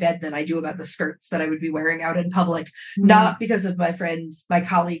quilts on my bed than I do about the skirts that I would be wearing out in public, not because of my friends, my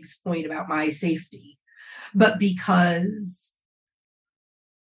colleagues' point about my safety, but because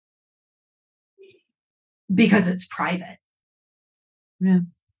it's private. Yeah.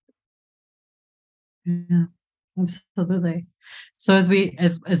 Yeah, absolutely. So as we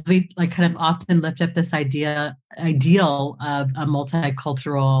like kind of often lift up this ideal of a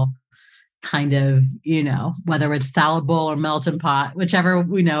multicultural kind of, whether it's salad bowl or melting pot, whichever,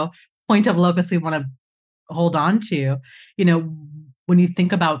 point of locus we want to hold on to, you know, when you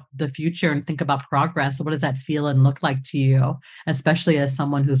think about the future and think about progress, what does that feel and look like to you, especially as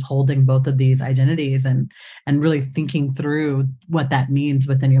someone who's holding both of these identities and really thinking through what that means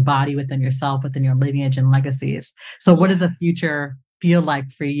within your body, within yourself, within your lineage and legacies. So what does the future feel like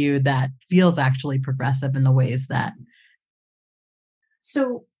for you that feels actually progressive in the ways that?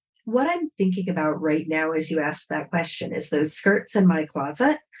 So what I'm thinking about right now as you ask that question is those skirts in my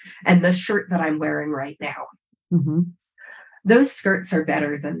closet and the shirt that I'm wearing right now. Mm-hmm. Those skirts are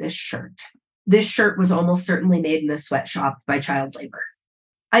better than this shirt. This shirt was almost certainly made in a sweatshop by child labor.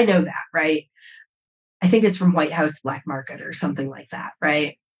 I know that, right? I think it's from White House Black Market or something like that,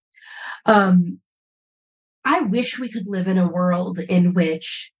 right? I wish we could live in a world in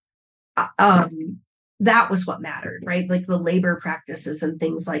which that was what mattered, right? Like the labor practices and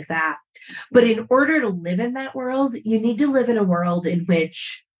things like that. But in order to live in that world, you need to live in a world in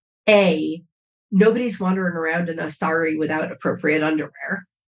which, A, nobody's wandering around in a sari without appropriate underwear.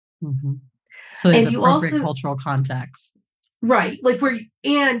 Mm-hmm. So there's And you appropriate also, cultural context. right,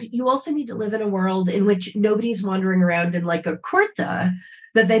 and you also need to live in a world in which nobody's wandering around in like a kurta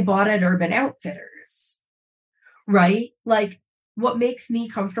that they bought at Urban Outfitters, right? Like what makes me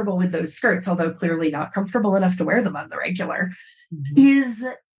comfortable with those skirts, although clearly not comfortable enough to wear them on the regular, is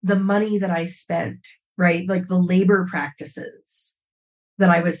the money that I spent, right? Like the labor practices that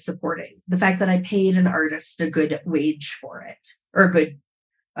I was supporting, the fact that I paid an artist a good wage for it, or a good,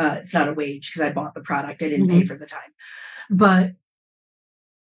 it's not a wage because I bought the product, I didn't pay for the time. But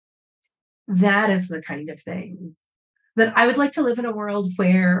that is the kind of thing that I would like to live in a world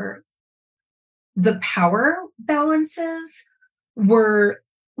where the power balances were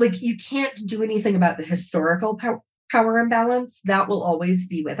like, you can't do anything about the historical power imbalance. That will always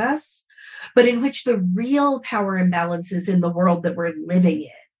be with us. But in which the real power imbalance is in the world that we're living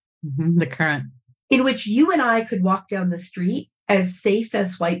in. The current. In which you and I could walk down the street as safe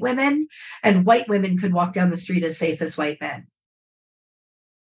as white women, and white women could walk down the street as safe as white men.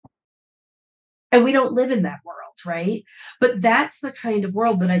 And we don't live in that world, right? But that's the kind of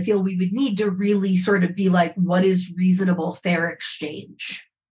world that I feel we would need to really sort of be like, what is reasonable, fair exchange?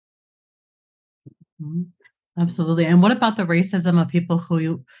 Mm-hmm. Absolutely. And what about the racism of people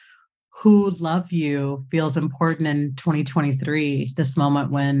who love you feels important in 2023, this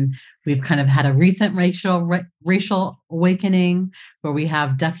moment when we've kind of had a recent racial awakening, where we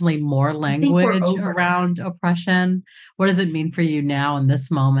have definitely more language around oppression? What does it mean for you now in this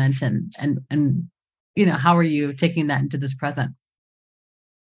moment? And how are you taking that into this present?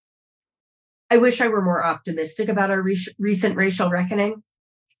 I wish I were more optimistic about our recent racial reckoning.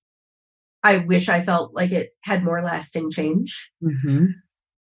 I wish I felt like it had more lasting change. Mm-hmm.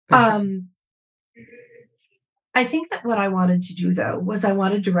 Sure. I think that what I wanted to do, though, was I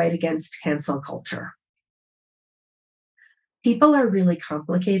wanted to write against cancel culture. People are really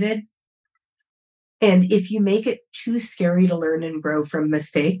complicated. And if you make it too scary to learn and grow from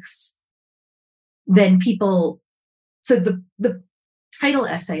mistakes, then people, so the title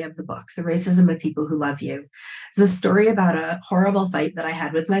essay of the book, The Racism of People Who Love You, is a story about a horrible fight that I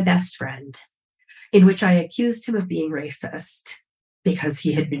had with my best friend, in which I accused him of being racist because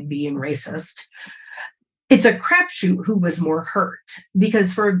he had been being racist. It's a crapshoot who was more hurt,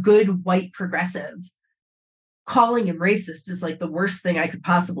 because for a good white progressive, calling him racist is like the worst thing I could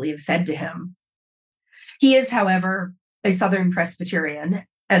possibly have said to him. He is, however, a Southern Presbyterian,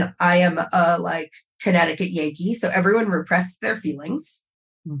 and I am a Connecticut Yankee, so everyone repressed their feelings.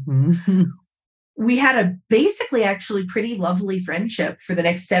 Mm-hmm. We had a basically actually pretty lovely friendship for the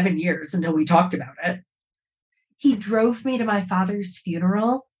next 7 years until we talked about it. He drove me to my father's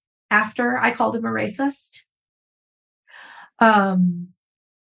funeral after I called him a racist.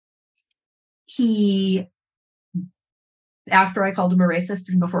 He, after I called him a racist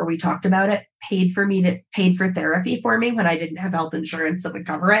and before we talked about it, paid for therapy for me when I didn't have health insurance that would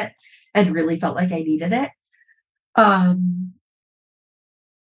cover it and really felt like I needed it. And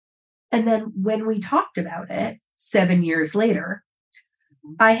then when we talked about it 7 years later,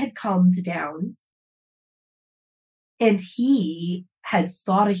 I had calmed down and he had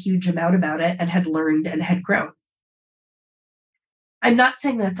thought a huge amount about it and had learned and had grown. I'm not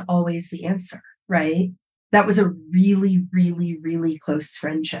saying that's always the answer, right? That was a really, really, really close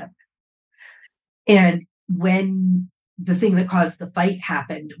friendship. And when the thing that caused the fight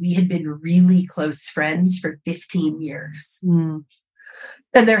happened, we had been really close friends for 15 years. Mm.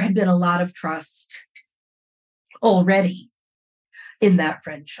 And there had been a lot of trust already in that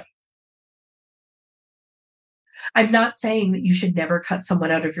friendship. I'm not saying that you should never cut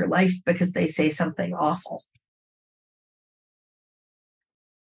someone out of your life because they say something awful.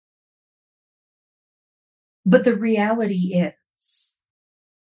 But the reality is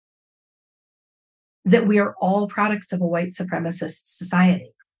that we are all products of a white supremacist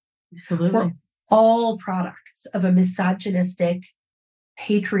society. Absolutely. We're all products of a misogynistic,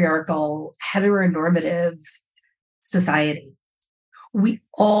 patriarchal, heteronormative society. We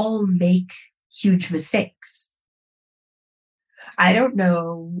all make huge mistakes. I don't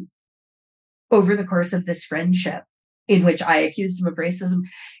know, over the course of this friendship in which I accused him of racism,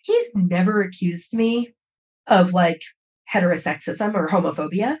 he's never accused me of heterosexism or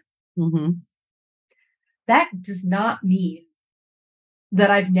homophobia. Mm-hmm. That does not mean that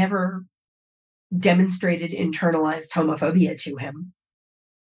I've never demonstrated internalized homophobia to him.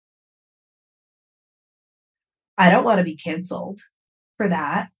 I don't want to be canceled for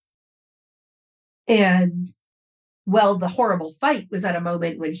that. And the horrible fight was at a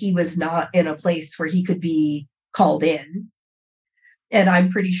moment when he was not in a place where he could be called in. And I'm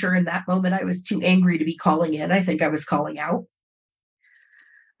pretty sure in that moment I was too angry to be calling in. I think I was calling out.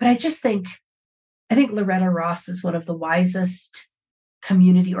 But I think Loretta Ross is one of the wisest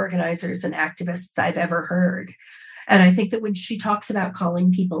community organizers and activists I've ever heard. And I think that when she talks about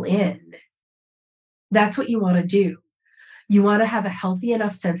calling people in, that's what you want to do. You want to have a healthy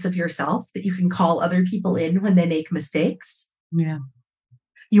enough sense of yourself that you can call other people in when they make mistakes. Yeah.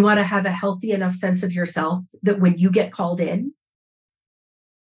 You want to have a healthy enough sense of yourself that when you get called in,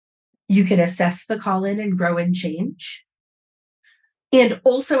 you can assess the call in and grow and change. And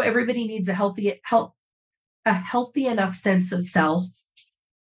also everybody needs a healthy enough sense of self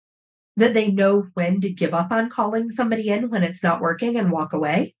that they know when to give up on calling somebody in when it's not working and walk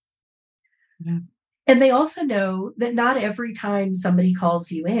away. Yeah. And they also know that not every time somebody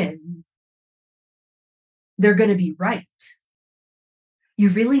calls you in, they're going to be right. You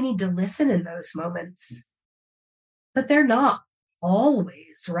really need to listen in those moments, but they're not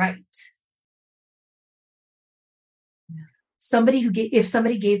always right. Yeah. If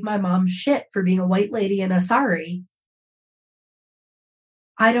somebody gave my mom shit for being a white lady in a sari,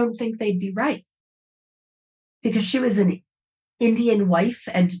 I don't think they'd be right, because she was an Indian wife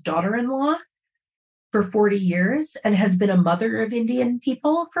and daughter-in-law for 40 years and has been a mother of Indian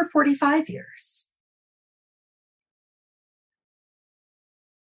people for 45 years.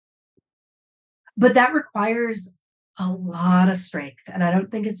 But that requires a lot of strength. And I don't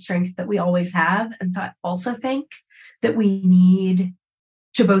think it's strength that we always have. And so I also think that we need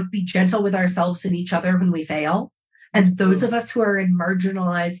to both be gentle with ourselves and each other when we fail. And those of us who are in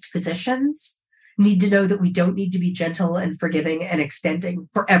marginalized positions need to know that we don't need to be gentle and forgiving and extending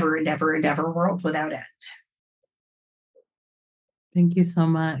forever and ever and ever, world without end. Thank you so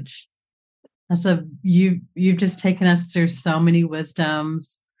much. You've just taken us through so many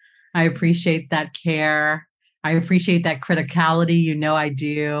wisdoms. I appreciate that care. I appreciate that criticality. I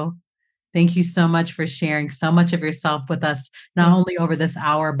do. Thank you so much for sharing so much of yourself with us, not only over this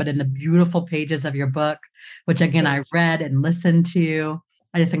hour, but in the beautiful pages of your book, which again, I read and listened to.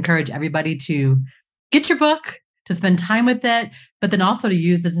 I just encourage everybody to get your book, to spend time with it, but then also to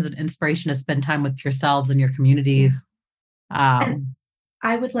use this as an inspiration to spend time with yourselves and your communities. And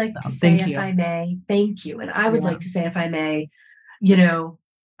I would like to say, if I may, thank you. And I would like to say, if I may,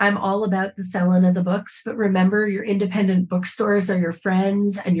 I'm all about the selling of the books, but remember, your independent bookstores are your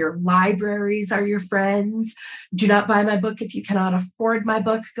friends and your libraries are your friends. Do not buy my book if you cannot afford my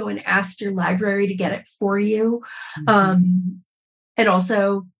book. Go and ask your library to get it for you. And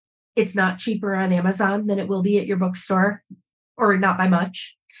also, it's not cheaper on Amazon than it will be at your bookstore, or not by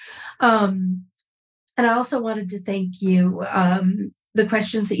much. And I also wanted to thank you, the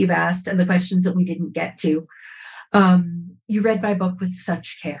questions that you've asked and the questions that we didn't get to. You read my book with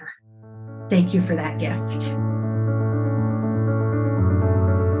such care. Thank you for that gift.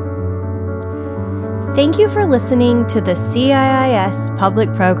 Thank you for listening to the CIIS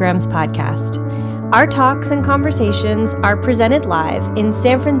Public Programs Podcast. Our talks and conversations are presented live in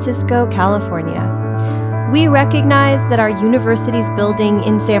San Francisco, California. We recognize that our university's building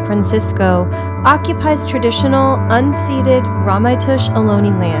in San Francisco occupies traditional, unceded Ramaytush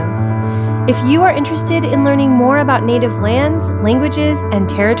Ohlone lands. If you are interested in learning more about Native lands, languages, and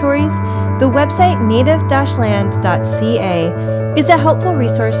territories, the website native-land.ca is a helpful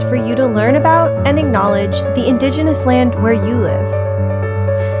resource for you to learn about and acknowledge the Indigenous land where you live.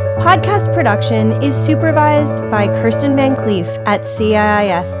 Podcast production is supervised by Kirsten Van Cleef at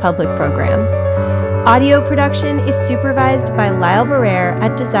CIIS Public Programs. Audio production is supervised by Lyle Barrere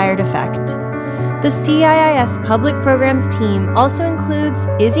at Desired Effect. The CIIS Public Programs team also includes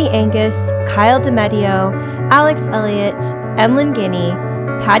Izzy Angus, Kyle DeMedio, Alex Elliott, Emlyn Guinea,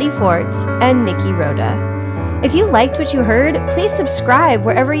 Patty Fort, and Nikki Rhoda. If you liked what you heard, please subscribe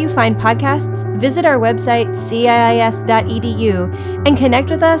wherever you find podcasts, visit our website, ciis.edu, and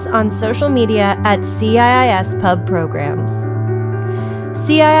connect with us on social media at CIIS Pub Programs.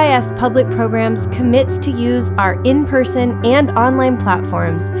 CIIS Public Programs commits to use our in-person and online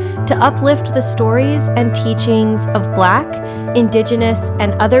platforms to uplift the stories and teachings of Black, Indigenous,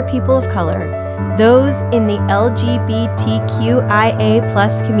 and other people of color, those in the LGBTQIA+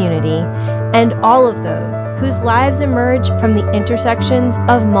 community, and all of those whose lives emerge from the intersections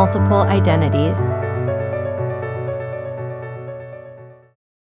of multiple identities.